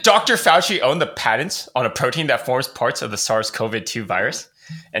 Doesn't Dr. Fauci own the patents on a protein that forms parts of the SARS-CoV-2 virus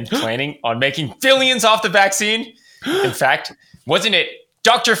and planning on making billions off the vaccine? In fact, wasn't it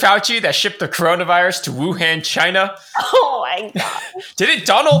Dr. Fauci that shipped the coronavirus to Wuhan, China? Oh my God. Didn't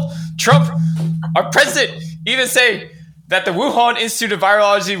Donald Trump, our president, even say that the Wuhan Institute of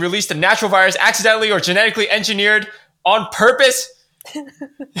Virology released a natural virus accidentally or genetically engineered on purpose?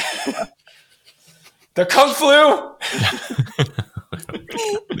 The Kung Flu?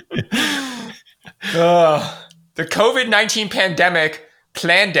 The COVID-19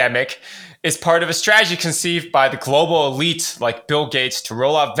 plandemic is part of a strategy conceived by the global elite like Bill Gates to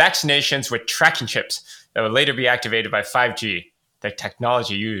roll out vaccinations with tracking chips that would later be activated by 5G, the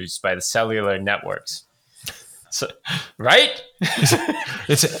technology used by the cellular networks. So, right?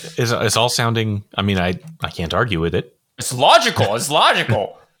 It's all sounding, I mean, I can't argue with it. It's logical. It's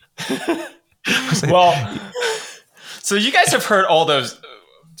logical. Well, so you guys have heard all those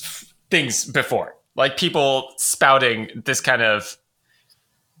things before, like people spouting this kind of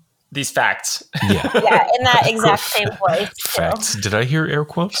these facts. Yeah, in that exact same voice. Facts. Did I hear air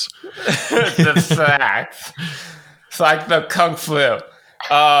quotes? The facts. It's like the Kung Flu.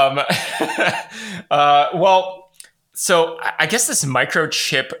 Well, so I guess this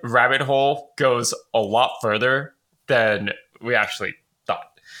microchip rabbit hole goes a lot further than we actually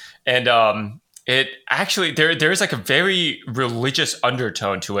thought. And it actually, there's like a very religious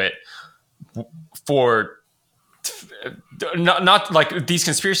undertone to it for not like these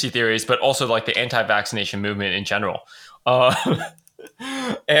conspiracy theories, but also like the anti-vaccination movement in general.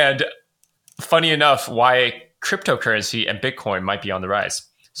 And funny enough, why cryptocurrency and Bitcoin might be on the rise.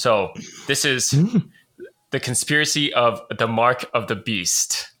 So this is the conspiracy of the mark of the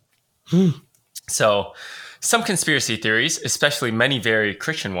beast. So some conspiracy theories, especially many very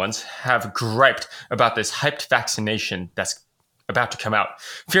Christian ones, have griped about this hyped vaccination that's about to come out,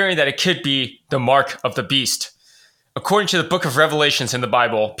 fearing that it could be the mark of the beast. According to the book of Revelations in the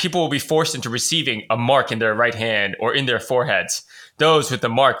Bible, people will be forced into receiving a mark in their right hand or in their foreheads. Those with the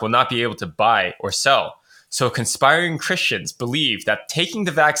mark will not be able to buy or sell. So conspiring Christians believe that taking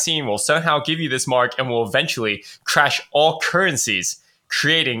the vaccine will somehow give you this mark and will eventually crash all currencies,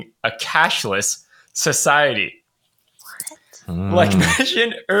 creating a cashless society. Like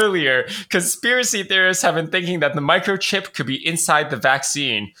mentioned earlier, conspiracy theorists have been thinking that the microchip could be inside the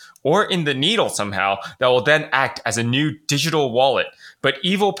vaccine or in the needle somehow that will then act as a new digital wallet. But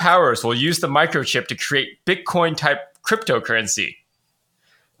evil powers will use the microchip to create Bitcoin-type cryptocurrency.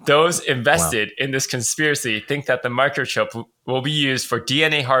 Those invested in this conspiracy think that the microchip will be used for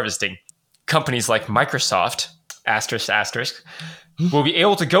DNA harvesting. Companies like Microsoft, ***, will be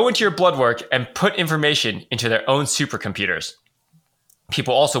able to go into your blood work and put information into their own supercomputers.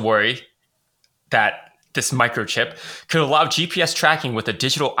 People also worry that this microchip could allow GPS tracking with a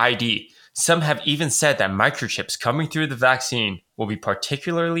digital ID. Some have even said that microchips coming through the vaccine will be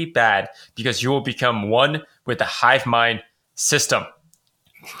particularly bad because you will become one with the hive mind system.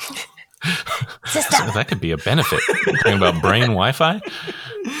 So that could be a benefit. Talking about brain Wi-Fi?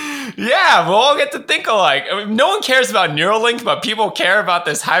 Yeah, we'll all get to think alike. I mean, no one cares about Neuralink, but people care about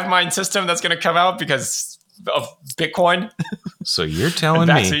this hive mind system that's going to come out because of Bitcoin. So you're telling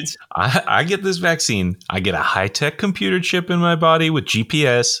me I get this vaccine, I get a high-tech computer chip in my body with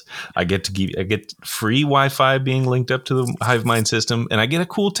GPS, I get free Wi-Fi being linked up to the hive mind system, and I get a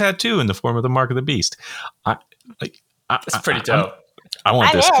cool tattoo in the form of the mark of the beast. That's pretty dope. I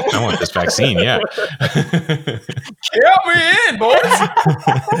want this. I want this vaccine. Yeah. Count me in, boys.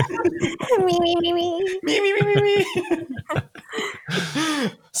 me.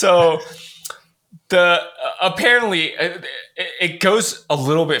 So apparently it goes a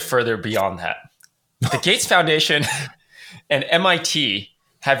little bit further beyond that. The Gates Foundation and MIT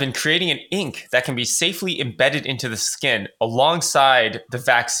have been creating an ink that can be safely embedded into the skin alongside the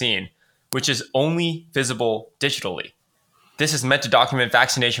vaccine, which is only visible digitally. This is meant to document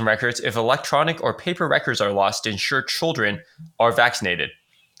vaccination records if electronic or paper records are lost to ensure children are vaccinated.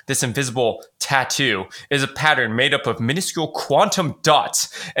 This invisible tattoo is a pattern made up of minuscule quantum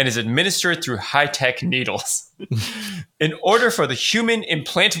dots and is administered through high-tech needles. In order for the human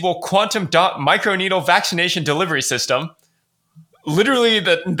implantable quantum dot microneedle vaccination delivery system, literally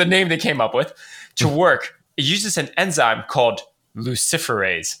the name they came up with, to work, it uses an enzyme called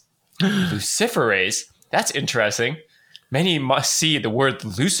luciferase. Luciferase? That's interesting. Many must see the word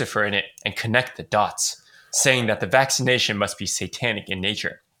Lucifer in it and connect the dots, saying that the vaccination must be satanic in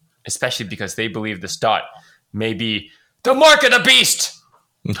nature, especially because they believe this dot may be the mark of the beast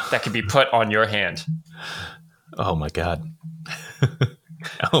that could be put on your hand. Oh my God.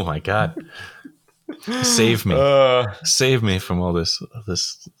 Oh my God. Save me. Save me from all this.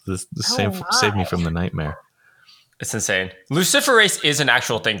 Save me from the nightmare. It's insane. Luciferase is an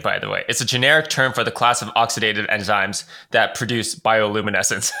actual thing, by the way. It's a generic term for the class of oxidative enzymes that produce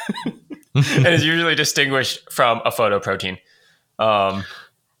bioluminescence and is usually distinguished from a photoprotein.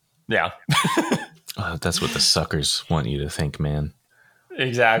 Yeah. That's what the suckers want you to think, man.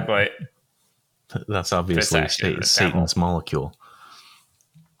 Exactly. That's obviously Satan's molecule.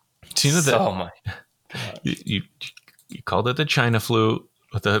 Do you know that? Oh my God. You called it the China flu,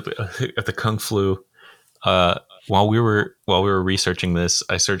 the Kung flu. While we were researching this,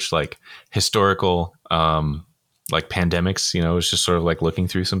 I searched like historical like pandemics. You know, it was just sort of like looking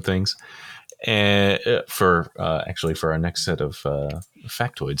through some things, and for our next set of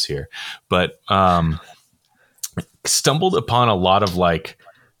factoids here, but stumbled upon a lot of like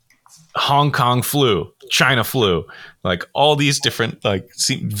Hong Kong flu, China flu, like all these different like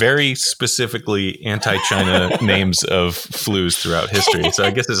very specifically anti-China names of flus throughout history. So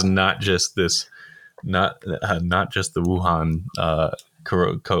I guess it's not just this. Not just the Wuhan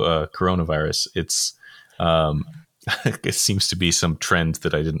coronavirus. It's it seems to be some trend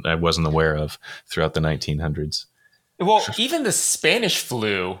that I wasn't aware of throughout the 1900s. Well, even the Spanish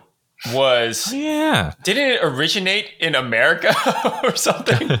flu was didn't it originate in America or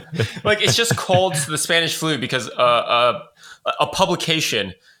something? Like it's just called the Spanish flu because a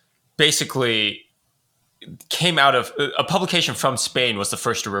publication basically came out of a publication from Spain was the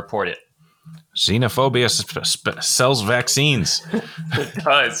first to report it. Xenophobia sells vaccines. It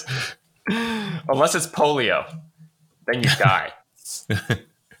does. Unless it's polio. Then you die.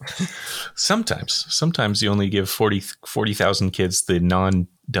 Sometimes you only give 40,000 kids the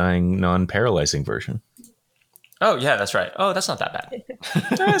non-dying, non-paralyzing version. Oh, yeah, that's right. Oh, that's not that bad.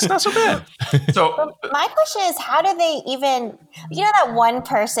 It's not so bad. So My question is, how do they even, that one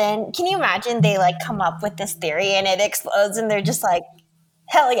person, can you imagine they like come up with this theory and it explodes and they're just like,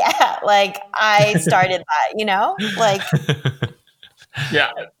 hell yeah, like I started that, like.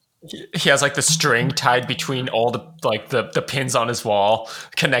 yeah, he has like the string tied between all the pins on his wall,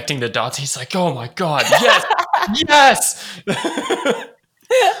 connecting the dots. He's like, oh my God, yes, yes.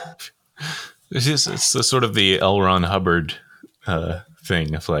 It's the sort of the L. Ron Hubbard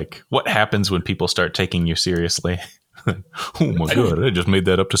thing of like, what happens when people start taking you seriously? Oh my God, I just made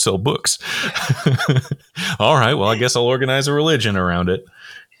that up to sell books. All right, well, I guess I'll organize a religion around it.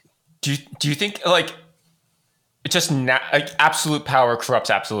 Do you think like it just like absolute power corrupts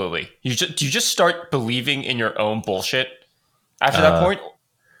absolutely? Do you just start believing in your own bullshit after that point?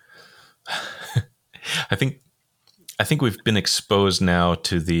 I think we've been exposed now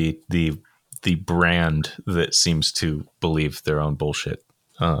to the brand that seems to believe their own bullshit.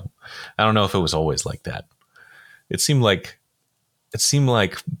 I don't know if it was always like that. It seemed like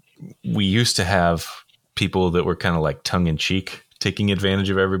we used to have people that were kind of like tongue in cheek, taking advantage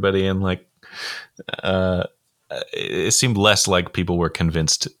of everybody, and like it seemed less like people were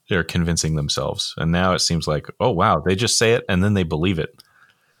convinced or convincing themselves. And now it seems like, oh wow, they just say it and then they believe it.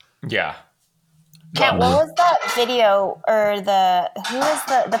 Yeah. Kat, what was that video or who was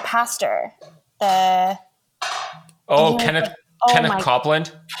the pastor? Kenneth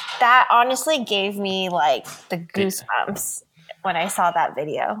Copeland. That honestly gave me like the goosebumps when I saw that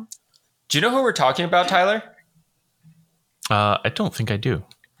video. Do you know who we're talking about, Tyler? I don't think I do.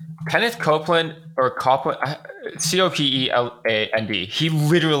 Kenneth Copeland or Copeland, Copeland. He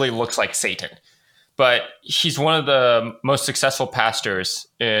literally looks like Satan, but he's one of the most successful pastors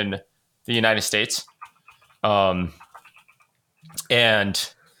in the United States. And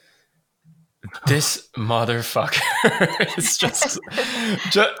this motherfucker is just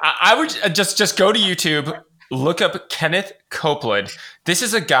I would just go to YouTube, look up Kenneth Copeland. This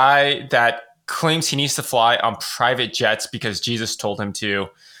is a guy that claims he needs to fly on private jets because Jesus told him to.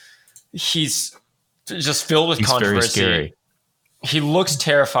 He's just filled with controversy. Very scary. He looks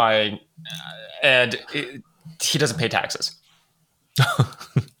terrifying, and he doesn't pay taxes.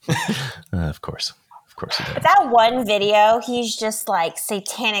 Of course he does. That one video, he's just like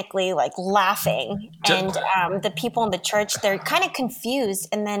satanically like laughing, and the people in the church, they're kind of confused,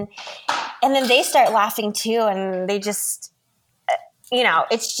 and then they start laughing too, and they just,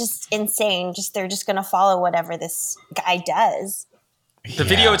 it's just insane. They're just gonna follow whatever this guy does. The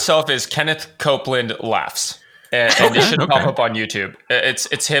video itself is Kenneth Copeland laughs, and it should pop up on YouTube.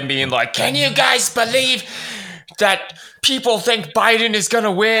 It's him being like, "Can you guys believe that people think Biden is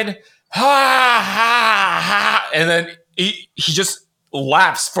gonna win?" Ha ha ha! And then he just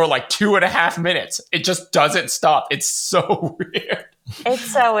laughs for like 2.5 minutes. It just doesn't stop. It's so weird.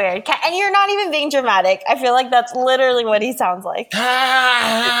 It's so weird. And you're not even being dramatic. I feel like that's literally what he sounds like.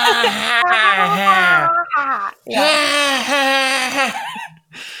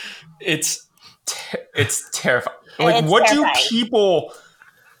 It's terrifying. Like, what do people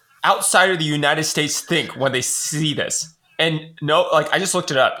outside of the United States think when they see this? And no, like I just looked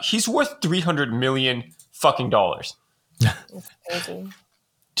it up. He's worth $300 million fucking dollars. That's crazy.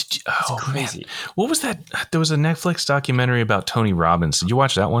 It's crazy. Man. What was that? There was a Netflix documentary about Tony Robbins. Did you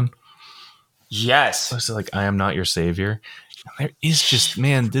watch that one? Yes. It was like, I Am Not Your Savior. There is just,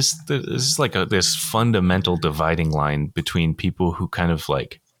 man, this is like this fundamental dividing line between people who kind of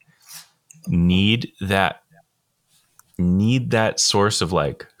like need that source of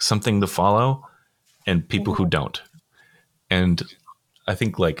like something to follow, and people who don't. And I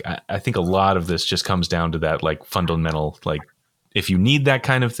think a lot of this just comes down to that like fundamental, like if you need that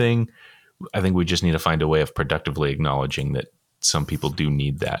kind of thing, I think we just need to find a way of productively acknowledging that some people do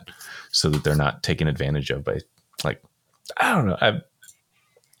need that, so that they're not taken advantage of by like, I don't know. I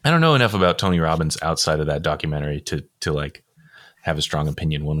don't know enough about Tony Robbins outside of that documentary to like have a strong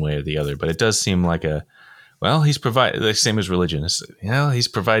opinion one way or the other, but it does seem like he's providing the same as religion. He's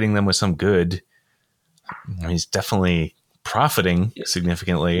providing them with some good. He's definitely profiting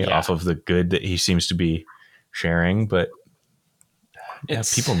significantly off of the good that he seems to be sharing, but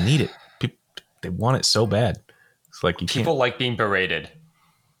people need it. They want it so bad. It's like people like being berated.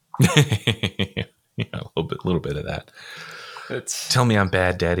 A little bit of that. Tell me I'm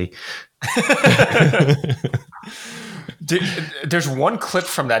bad, Daddy. There's one clip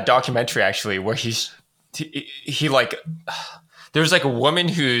from that documentary actually where he there's like a woman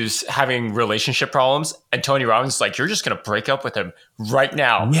who's having relationship problems, and Tony Robbins is like, "You're just gonna break up with him right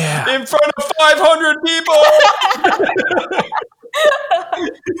now, in front of 500 people."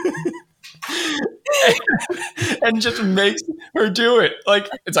 and just makes her do it. Like,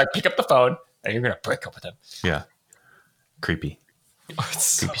 it's like, pick up the phone and you're going to break up with him. Yeah. Creepy.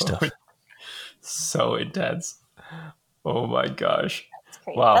 Creepy stuff. So intense. Oh my gosh. That's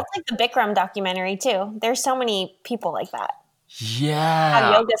crazy. Wow. That's like the Bikram documentary too. There's so many people like that. Yeah.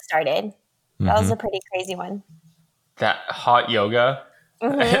 How yoga started. That was a pretty crazy one. That hot yoga.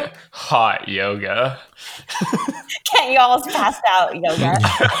 Mm-hmm. Hot yoga. You almost passed out yoga.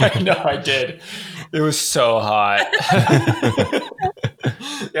 I know, I did. It was so hot.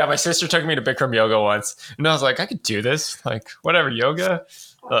 Yeah, my sister took me to Bikram yoga once, and I was like, I could do this. Like, whatever, yoga.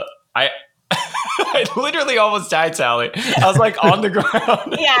 I literally almost died, Sally. I was like on the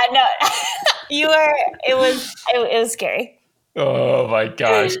ground. Yeah, no, you were. It was scary. Oh my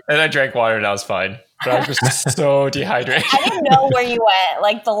gosh! And I drank water, and I was fine. But I was just so dehydrated. I didn't know where you went.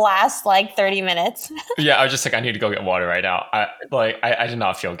 Like the last 30 minutes. Yeah, I was just like, I need to go get water right now. I did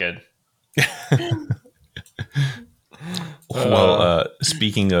not feel good. Well,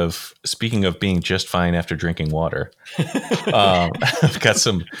 speaking of being just fine after drinking water, I've got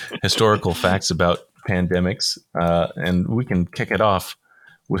some historical facts about pandemics, and we can kick it off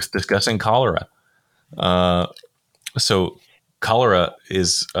with discussing cholera. So, cholera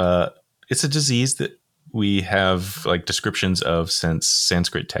is it's a disease that we have descriptions of since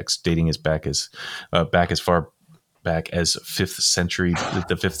Sanskrit texts dating as back as far back as the 5th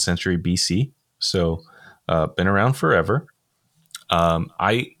century BC. So, been around forever.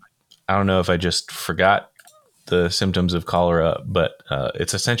 I don't know if I just forgot the symptoms of cholera, but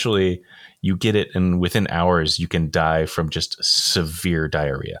it's essentially you get it and within hours you can die from just severe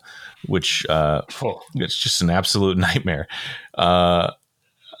diarrhea, which it's just an absolute nightmare.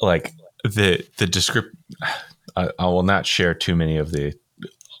 The descript, I will not share too many of the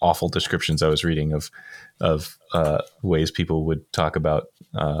awful descriptions I was reading of ways people would talk about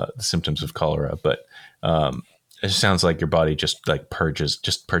the symptoms of cholera, but it sounds like your body just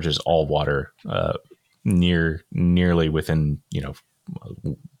purges all water nearly within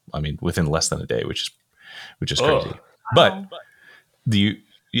within less than a day, which is crazy. Oh. But the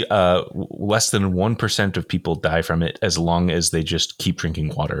less than 1% of people die from it as long as they just keep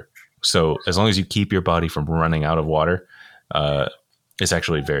drinking water. So as long as you keep your body from running out of water, it's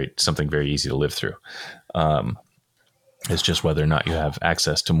actually something very easy to live through. It's just whether or not you have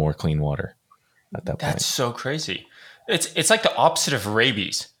access to more clean water at that point. That's so crazy. It's like the opposite of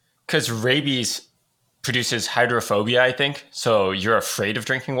rabies, because rabies produces hydrophobia, I think. So you're afraid of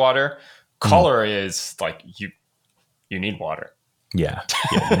drinking water. Cholera is like you need water. Yeah,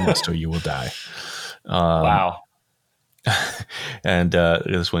 you must or you will die. Wow. And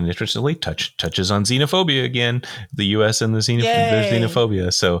this one, interestingly, touches on xenophobia again, the U.S. and the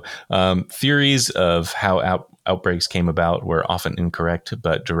xenophobia. So theories of how outbreaks came about were often incorrect,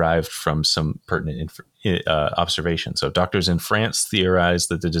 but derived from some pertinent observations. So doctors in France theorized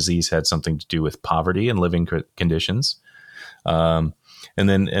that the disease had something to do with poverty and living conditions. And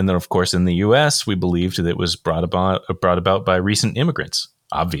then, of course, in the U.S., we believed that it was brought about by recent immigrants,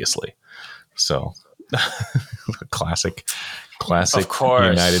 obviously. So, classic of course.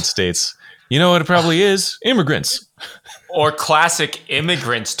 United States. You know what it probably is? Immigrants. Or classic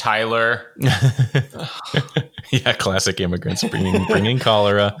immigrants, Tyler. Yeah, classic immigrants bringing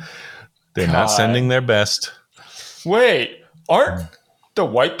cholera. They're not sending their best. Wait, aren't the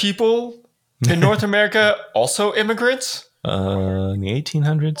white people in North America also immigrants? In the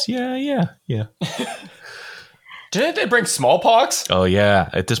 1800s? Yeah. Didn't they bring smallpox? Oh, yeah.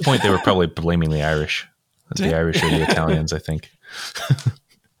 At this point, they were probably blaming the Irish. The Irish or the Italians, I think.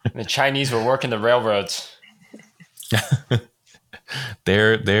 The Chinese were working the railroads.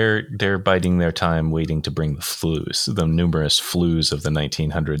 They're biding their time waiting to bring the flus, the numerous flus of the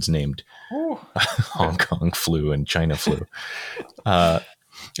 1900s named Hong Kong flu and China flu.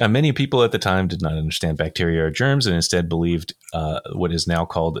 Many people at the time did not understand bacteria or germs and instead believed what is now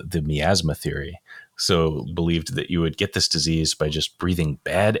called the miasma theory. So believed that you would get this disease by just breathing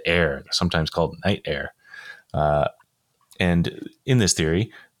bad air, sometimes called night air. And in this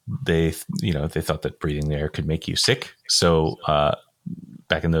theory, they thought that breathing the air could make you sick. So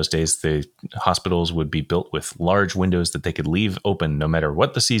back in those days, the hospitals would be built with large windows that they could leave open no matter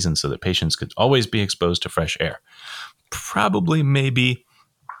what the season so that patients could always be exposed to fresh air. Probably maybe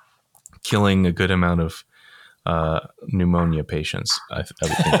killing a good amount of pneumonia patients. I would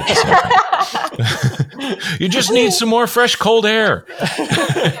think at the same time. You just need some more fresh, cold air.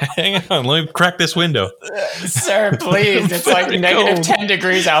 Hang on, let me crack this window. Sir, please. It's like negative 10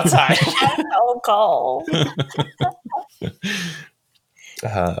 degrees outside. So cold.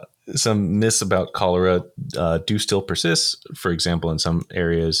 some myths about cholera do still persist. For example, in some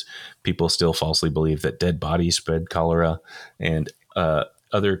areas, people still falsely believe that dead bodies spread cholera, and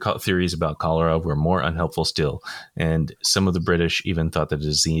other theories about cholera were more unhelpful still. And some of the British even thought the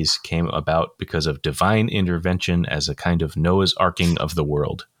disease came about because of divine intervention as a kind of Noah's arking of the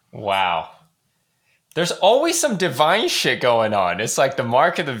world. Wow. There's always some divine shit going on. It's like the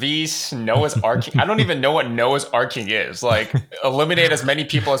mark of the beast, Noah's arking. I don't even know what Noah's arking is. Like, eliminate as many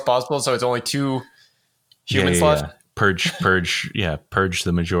people as possible so it's only 2 humans left. Yeah. Purge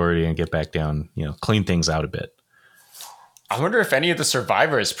the majority and get back down, clean things out a bit. I wonder if any of the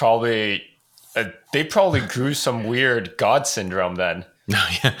survivors probably grew some weird God syndrome then.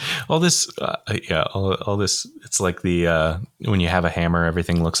 Yeah, all this, all this. It's like the when you have a hammer,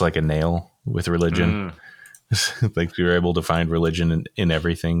 everything looks like a nail with religion. Like you're able to find religion in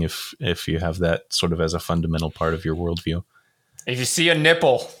everything if you have that sort of as a fundamental part of your worldview. If you see a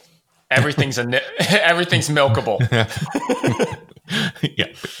nipple, everything's everything's milkable.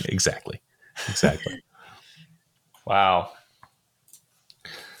 Yeah, exactly. Wow.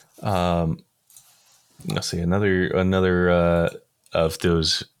 Let's see another of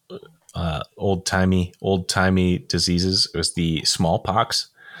those old timey diseases was the smallpox,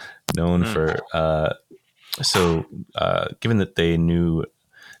 known for given that they knew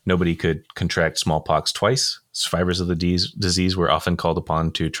nobody could contract smallpox twice, survivors of the disease were often called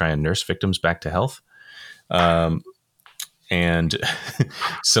upon to try and nurse victims back to health. And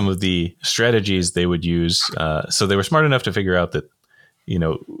some of the strategies they would use, so they were smart enough to figure out that,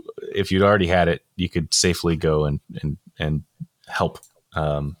 if you'd already had it, you could safely go and help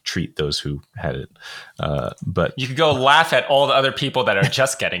treat those who had it. But you could go laugh at all the other people that are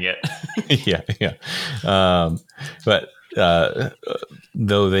just getting it. Yeah. But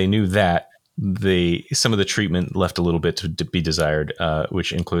though they knew that, some of the treatment left a little bit to be desired,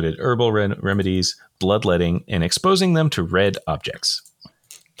 which included herbal remedies, bloodletting, and exposing them to red objects.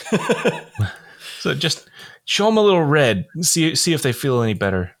 So just show them a little red, see if they feel any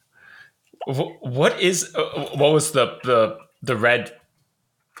better. What was the red,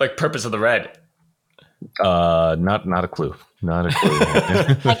 like, purpose of the red? Not a clue. Not a clue.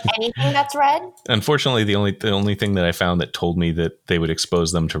 Like anything that's red? Unfortunately, the only thing that I found that told me that they would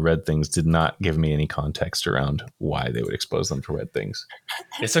expose them to red things did not give me any context around why they would expose them to red things.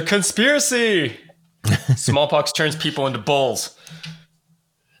 It's a Smallpox turns people into bulls.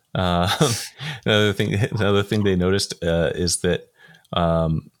 Another thing they noticed is that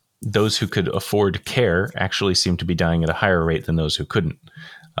those who could afford care actually seemed to be dying at a higher rate than those who couldn't.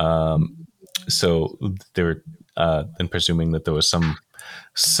 So they were then presuming that there was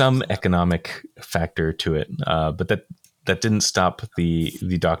some economic factor to it, but that didn't stop the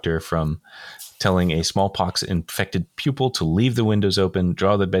doctor from telling a smallpox infected pupil to leave the windows open,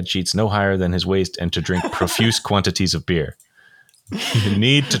 draw the bed sheets no higher than his waist, and to drink profuse quantities of beer. You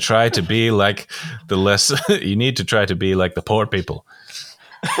need to try to be like the poor people.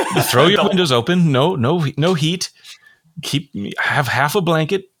 Throw your windows open. No heat. Have half a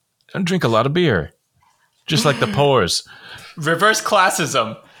blanket and drink a lot of beer, just like the poors. Reverse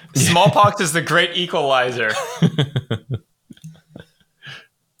classism. Smallpox is the great equalizer.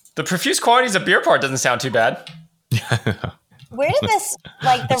 The profuse quantities of beer part doesn't sound too bad. Where did this,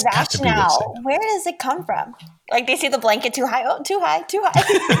 like, the rationale, where does it come from? Like, they see the blanket too high. Oh, too high.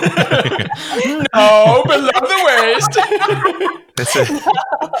 No, below the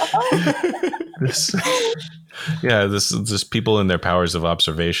waist. This people in their powers of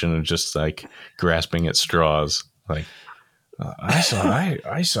observation are just like grasping at straws. Like, I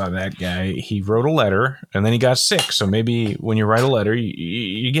saw that guy. He wrote a letter and then he got sick. So maybe when you write a letter,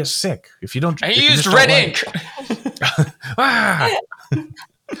 you get sick. If you don't, and he used red ink.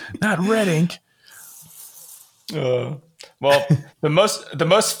 Not red ink. Well, the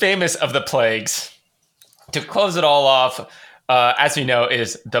most famous of the plagues, to close it all off, as we know,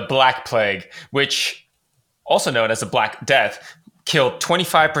 is the Black Plague, which, also known as the Black Death, killed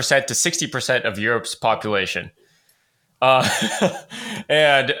 25% to 60% of Europe's population.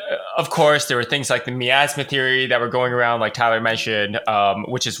 And of course, there were things like the miasma theory that were going around, like Tyler mentioned,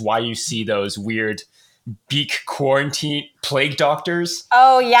 which is why you see those weird beak quarantine plague doctors.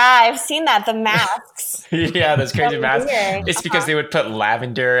 Oh yeah, I've seen that. The masks. Yeah, those crazy masks. Weird. It's because they would put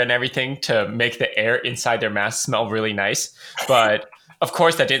lavender and everything to make the air inside their masks smell really nice. But of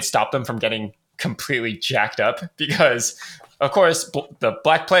course, that didn't stop them from getting completely jacked up because, of course, the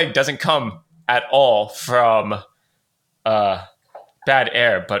Black Plague doesn't come at all from bad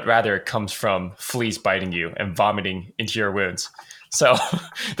air, but rather it comes from fleas biting you and vomiting into your wounds. So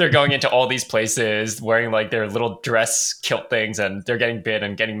they're going into all these places wearing like their little dress kilt things, and they're getting bit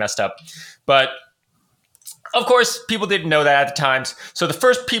and getting messed up. But of course, people didn't know that at the times. So the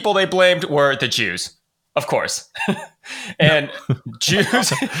first people they blamed were the Jews, of course. And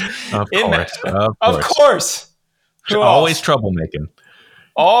Jews, of course. Always troublemaking.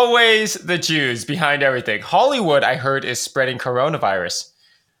 Always the Jews behind everything. Hollywood, I heard, is spreading coronavirus.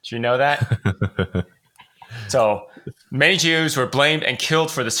 Did you know that? So many Jews were blamed and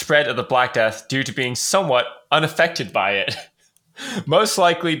killed for the spread of the Black Death due to being somewhat unaffected by it. Most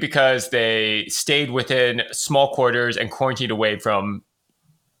likely because they stayed within small quarters and quarantined away from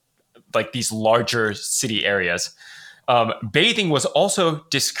like these larger city areas. Bathing was also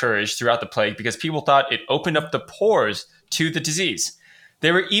discouraged throughout the plague because people thought it opened up the pores to the disease.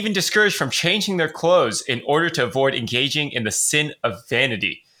 They were even discouraged from changing their clothes in order to avoid engaging in the sin of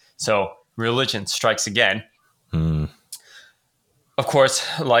vanity. So religion strikes again. Of course,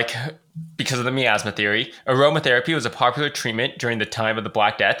 like because of the miasma theory, aromatherapy was a popular treatment during the time of the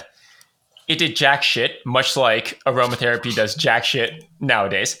Black Death. It did jack shit, much like aromatherapy does jack shit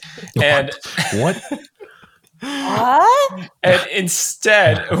nowadays. And what? And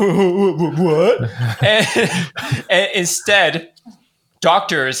instead, what? And instead,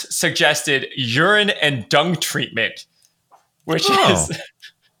 doctors suggested urine and dung treatment, which is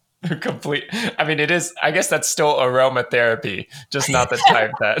complete. I mean, it is. I guess that's still aromatherapy, just not the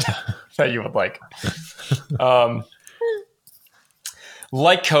type that you would like.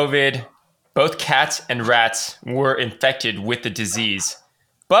 Like COVID, both cats and rats were infected with the disease,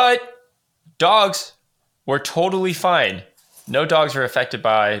 but dogs were totally fine. No dogs were affected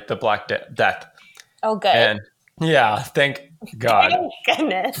by the Black Death. Oh, good. And yeah, thank God. Thank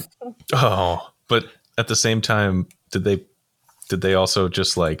goodness. Oh, but at the same time, did they also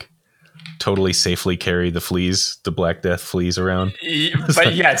just like totally safely carry the Black Death fleas around?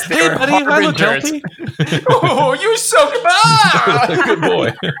 But yes, they were harbingers. Oh, you're so good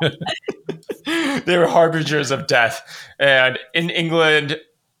boy. They were harbingers of death. And in England,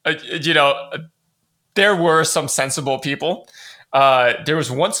 there were some sensible people. There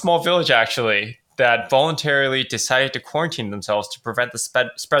was one small village, actually, that voluntarily decided to quarantine themselves to prevent the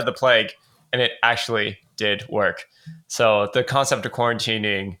spread of the plague, and it actually did work. So the concept of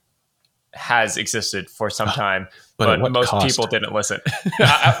quarantining has existed for some time, but most people didn't listen.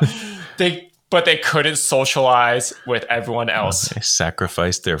 But they couldn't socialize with everyone else. They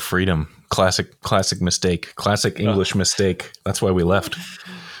sacrificed their freedom. Classic mistake. Classic English mistake. That's why we left.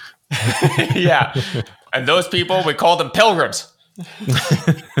 Yeah. And those people, we call them pilgrims.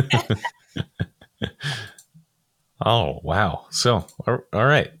 Oh, wow. So, all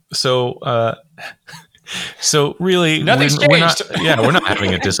right. So really, nothing's changed. We're not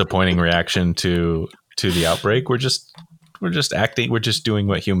having a disappointing reaction to the outbreak. We're just acting. We're just doing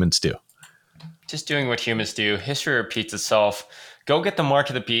what humans do. Just doing what humans do. History repeats itself. Go get the mark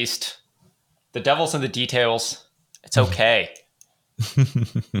of the beast. The devil's in the details. It's okay.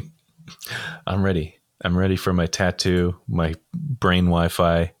 I'm ready. I'm ready for my tattoo, my brain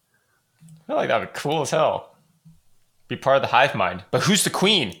Wi-Fi. I feel like that would be cool as hell. Be part of the hive mind. But who's the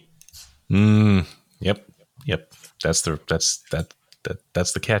queen? Yep. That's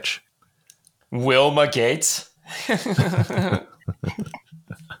the catch. Wilma Gates.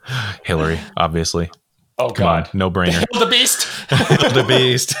 Hillary, obviously. Oh, Come God. on, no brainer. The beast. The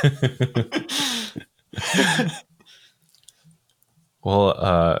beast.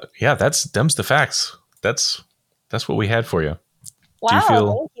 Well, yeah, them's the facts. That's what we had for you. Wow, do you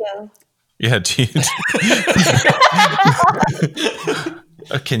feel, thank you.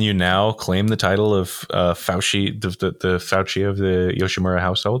 Yeah, can you now claim the title of Fauci, the Fauci of the Yoshimura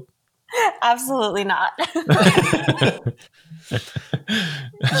household? Absolutely not.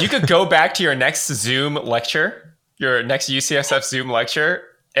 You could go back to your next Zoom lecture, your next UCSF Zoom lecture,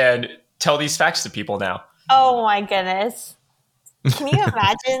 and tell these facts to people now. Oh my goodness. Can you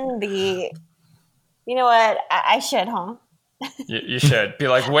imagine you know what? I should, huh? You should be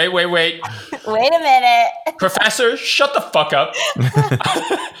like, wait. Wait a minute. Professor, shut the fuck up.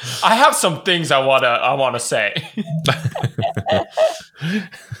 I have some things I wanna say.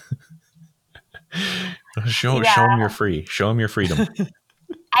 Show them you're free. Show them your freedom.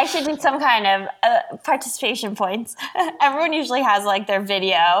 I should do some kind of participation points. Everyone usually has like their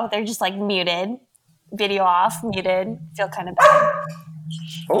video. They're just like muted. Video off, muted. Feel kind of bad.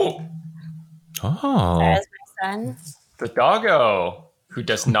 Oh. There's my son. The doggo who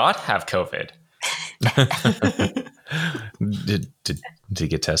does not have COVID. Did he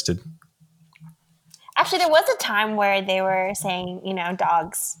get tested? Actually, there was a time where they were saying,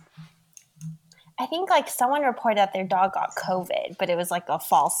 dogs. I think like someone reported that their dog got COVID, but it was like a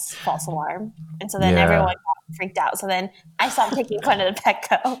false alarm, and so then everyone got freaked out. So then I stopped taking Quentin to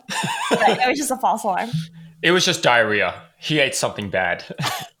Petco. It was just a false alarm. It was just diarrhea. He ate something bad.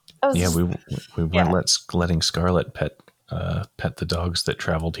 We weren't letting Scarlett pet the dogs that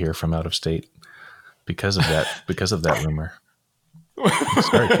traveled here from out of state because of that rumor.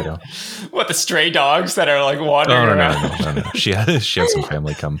 Sorry, kiddo. What, the stray dogs that are like wandering around? No. She had some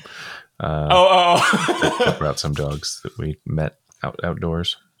family come. That brought some dogs that we met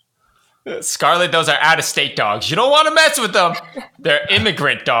outdoors. Scarlett, those are out-of-state dogs. You don't want to mess with them. They're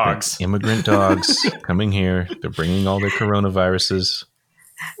immigrant dogs. Immigrant dogs coming here. They're bringing all their coronaviruses.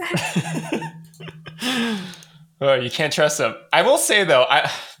 Oh, you can't trust them. I will say though,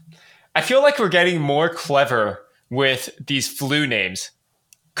 I feel like we're getting more clever with these flu names.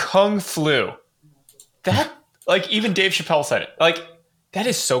 Kung Flu. That, like, even Dave Chappelle said it. Like, that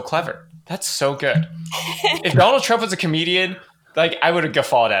is so clever. That's so good. If Donald Trump was a comedian, like, I would have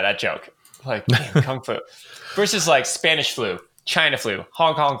guffawed at that joke. Like, damn, Kung Flu. Versus, like, Spanish flu, China flu,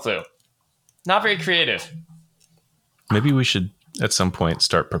 Hong Kong flu. Not very creative. Maybe we should, at some point,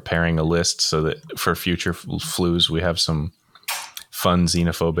 start preparing a list so that for future flus, we have some fun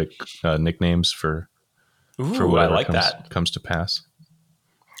xenophobic nicknames for whatever comes to pass.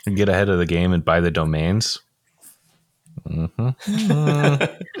 And get ahead of the game and buy the domains.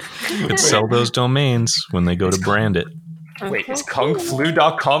 Mm-hmm. Could sell those domains when they go to brand it. Wait, is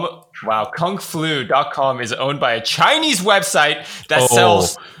kungflu.com? Wow, kungflu.com is owned by a Chinese website that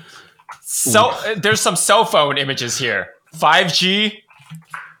sells. There's some cell phone images here. 5G.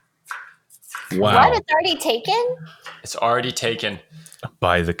 Wow. What? It's already taken? It's already taken.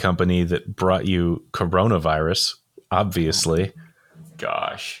 By the company that brought you coronavirus, obviously.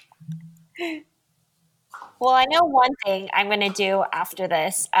 Gosh. Well, I know one thing I'm going to do after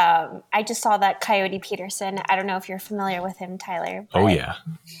this. I just saw that Coyote Peterson. I don't know if you're familiar with him, Tyler. Oh, yeah.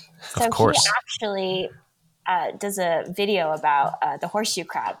 So of course. he actually does a video about the horseshoe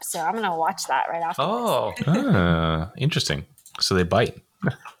crab. So I'm going to watch that right after this. Interesting. So they bite.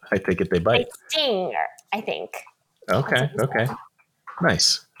 I take it they bite. They sting, I think. Okay.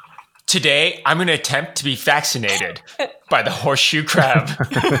 Nice. Today, I'm going to attempt to be vaccinated by the horseshoe crab.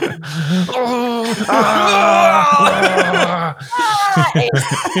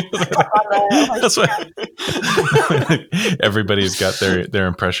 That's what everybody's got their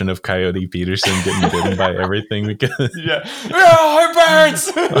impression of Coyote Peterson getting bitten by everything because it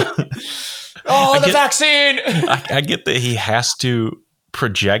burns. The vaccine. I get that he has to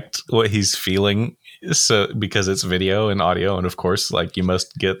project what he's feeling, so because it's video and audio, and of course, like, you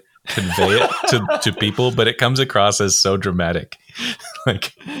must convey it to people, but it comes across as so dramatic.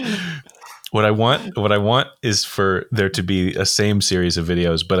 Like, what I want is for there to be a same series of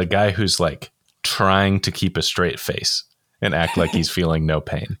videos, but a guy who's like trying to keep a straight face and act like he's feeling no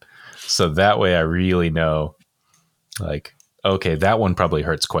pain. So that way I really know, like, okay, that one probably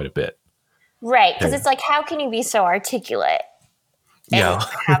hurts quite a bit. Right. Because it's like, how can you be so articulate and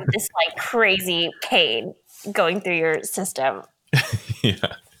have this like crazy pain going through your system? Yeah.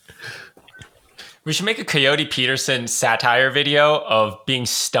 We should make a Coyote Peterson satire video of being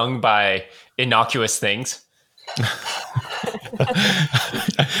stung by innocuous things.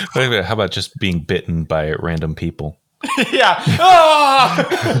 How about just being bitten by random people? Yeah.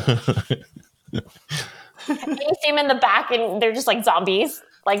 And you see them in the back and they're just like zombies,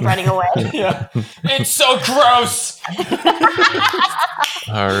 like running away. Yeah. It's so gross.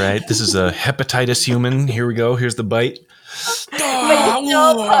 All right. This is a hepatitis human. Here we go. Here's the bite. But you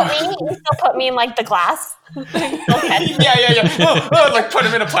still put me in like the glass. Yeah. Like put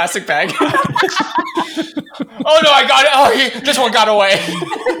him in a plastic bag. Oh no, I got it. Oh, this one got away.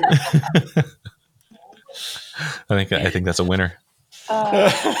 I think that's a winner. All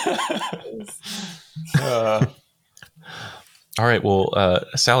right. Well,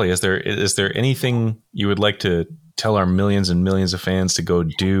 Sally, is there anything you would like to tell our millions and millions of fans to go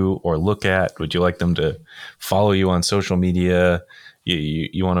do or look at? Would you like them to follow you on social media?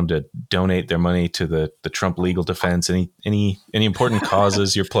 You want them to donate their money to the Trump legal defense? Any important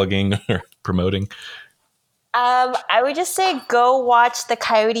causes you're plugging or promoting? I would just say go watch the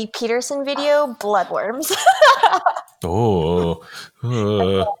Coyote Peterson video, Bloodworms. There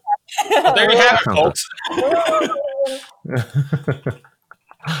you have it, folks.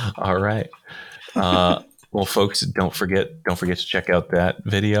 All right. Well, folks, don't forget to check out that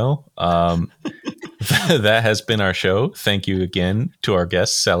video. That has been our show. Thank you again to our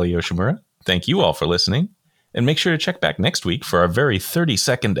guest, Sally Yoshimura. Thank you all for listening. And make sure to check back next week for our very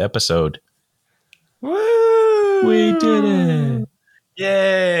 30-second episode. Woo! We did it.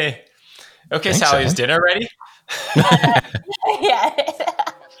 Yay. Okay, Thanks, Sally, is Sally. dinner ready? Yeah.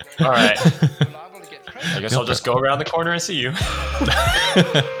 All right. You're liable to get credit. I guess I'll just go around the corner and see you.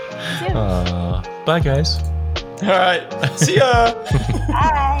 Bye, guys. All right. See ya.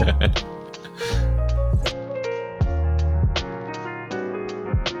 Bye.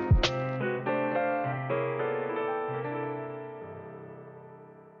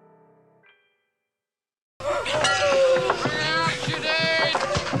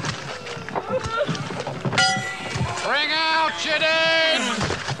 Bring out your dead!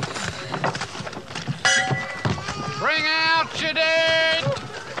 Bring out your dead!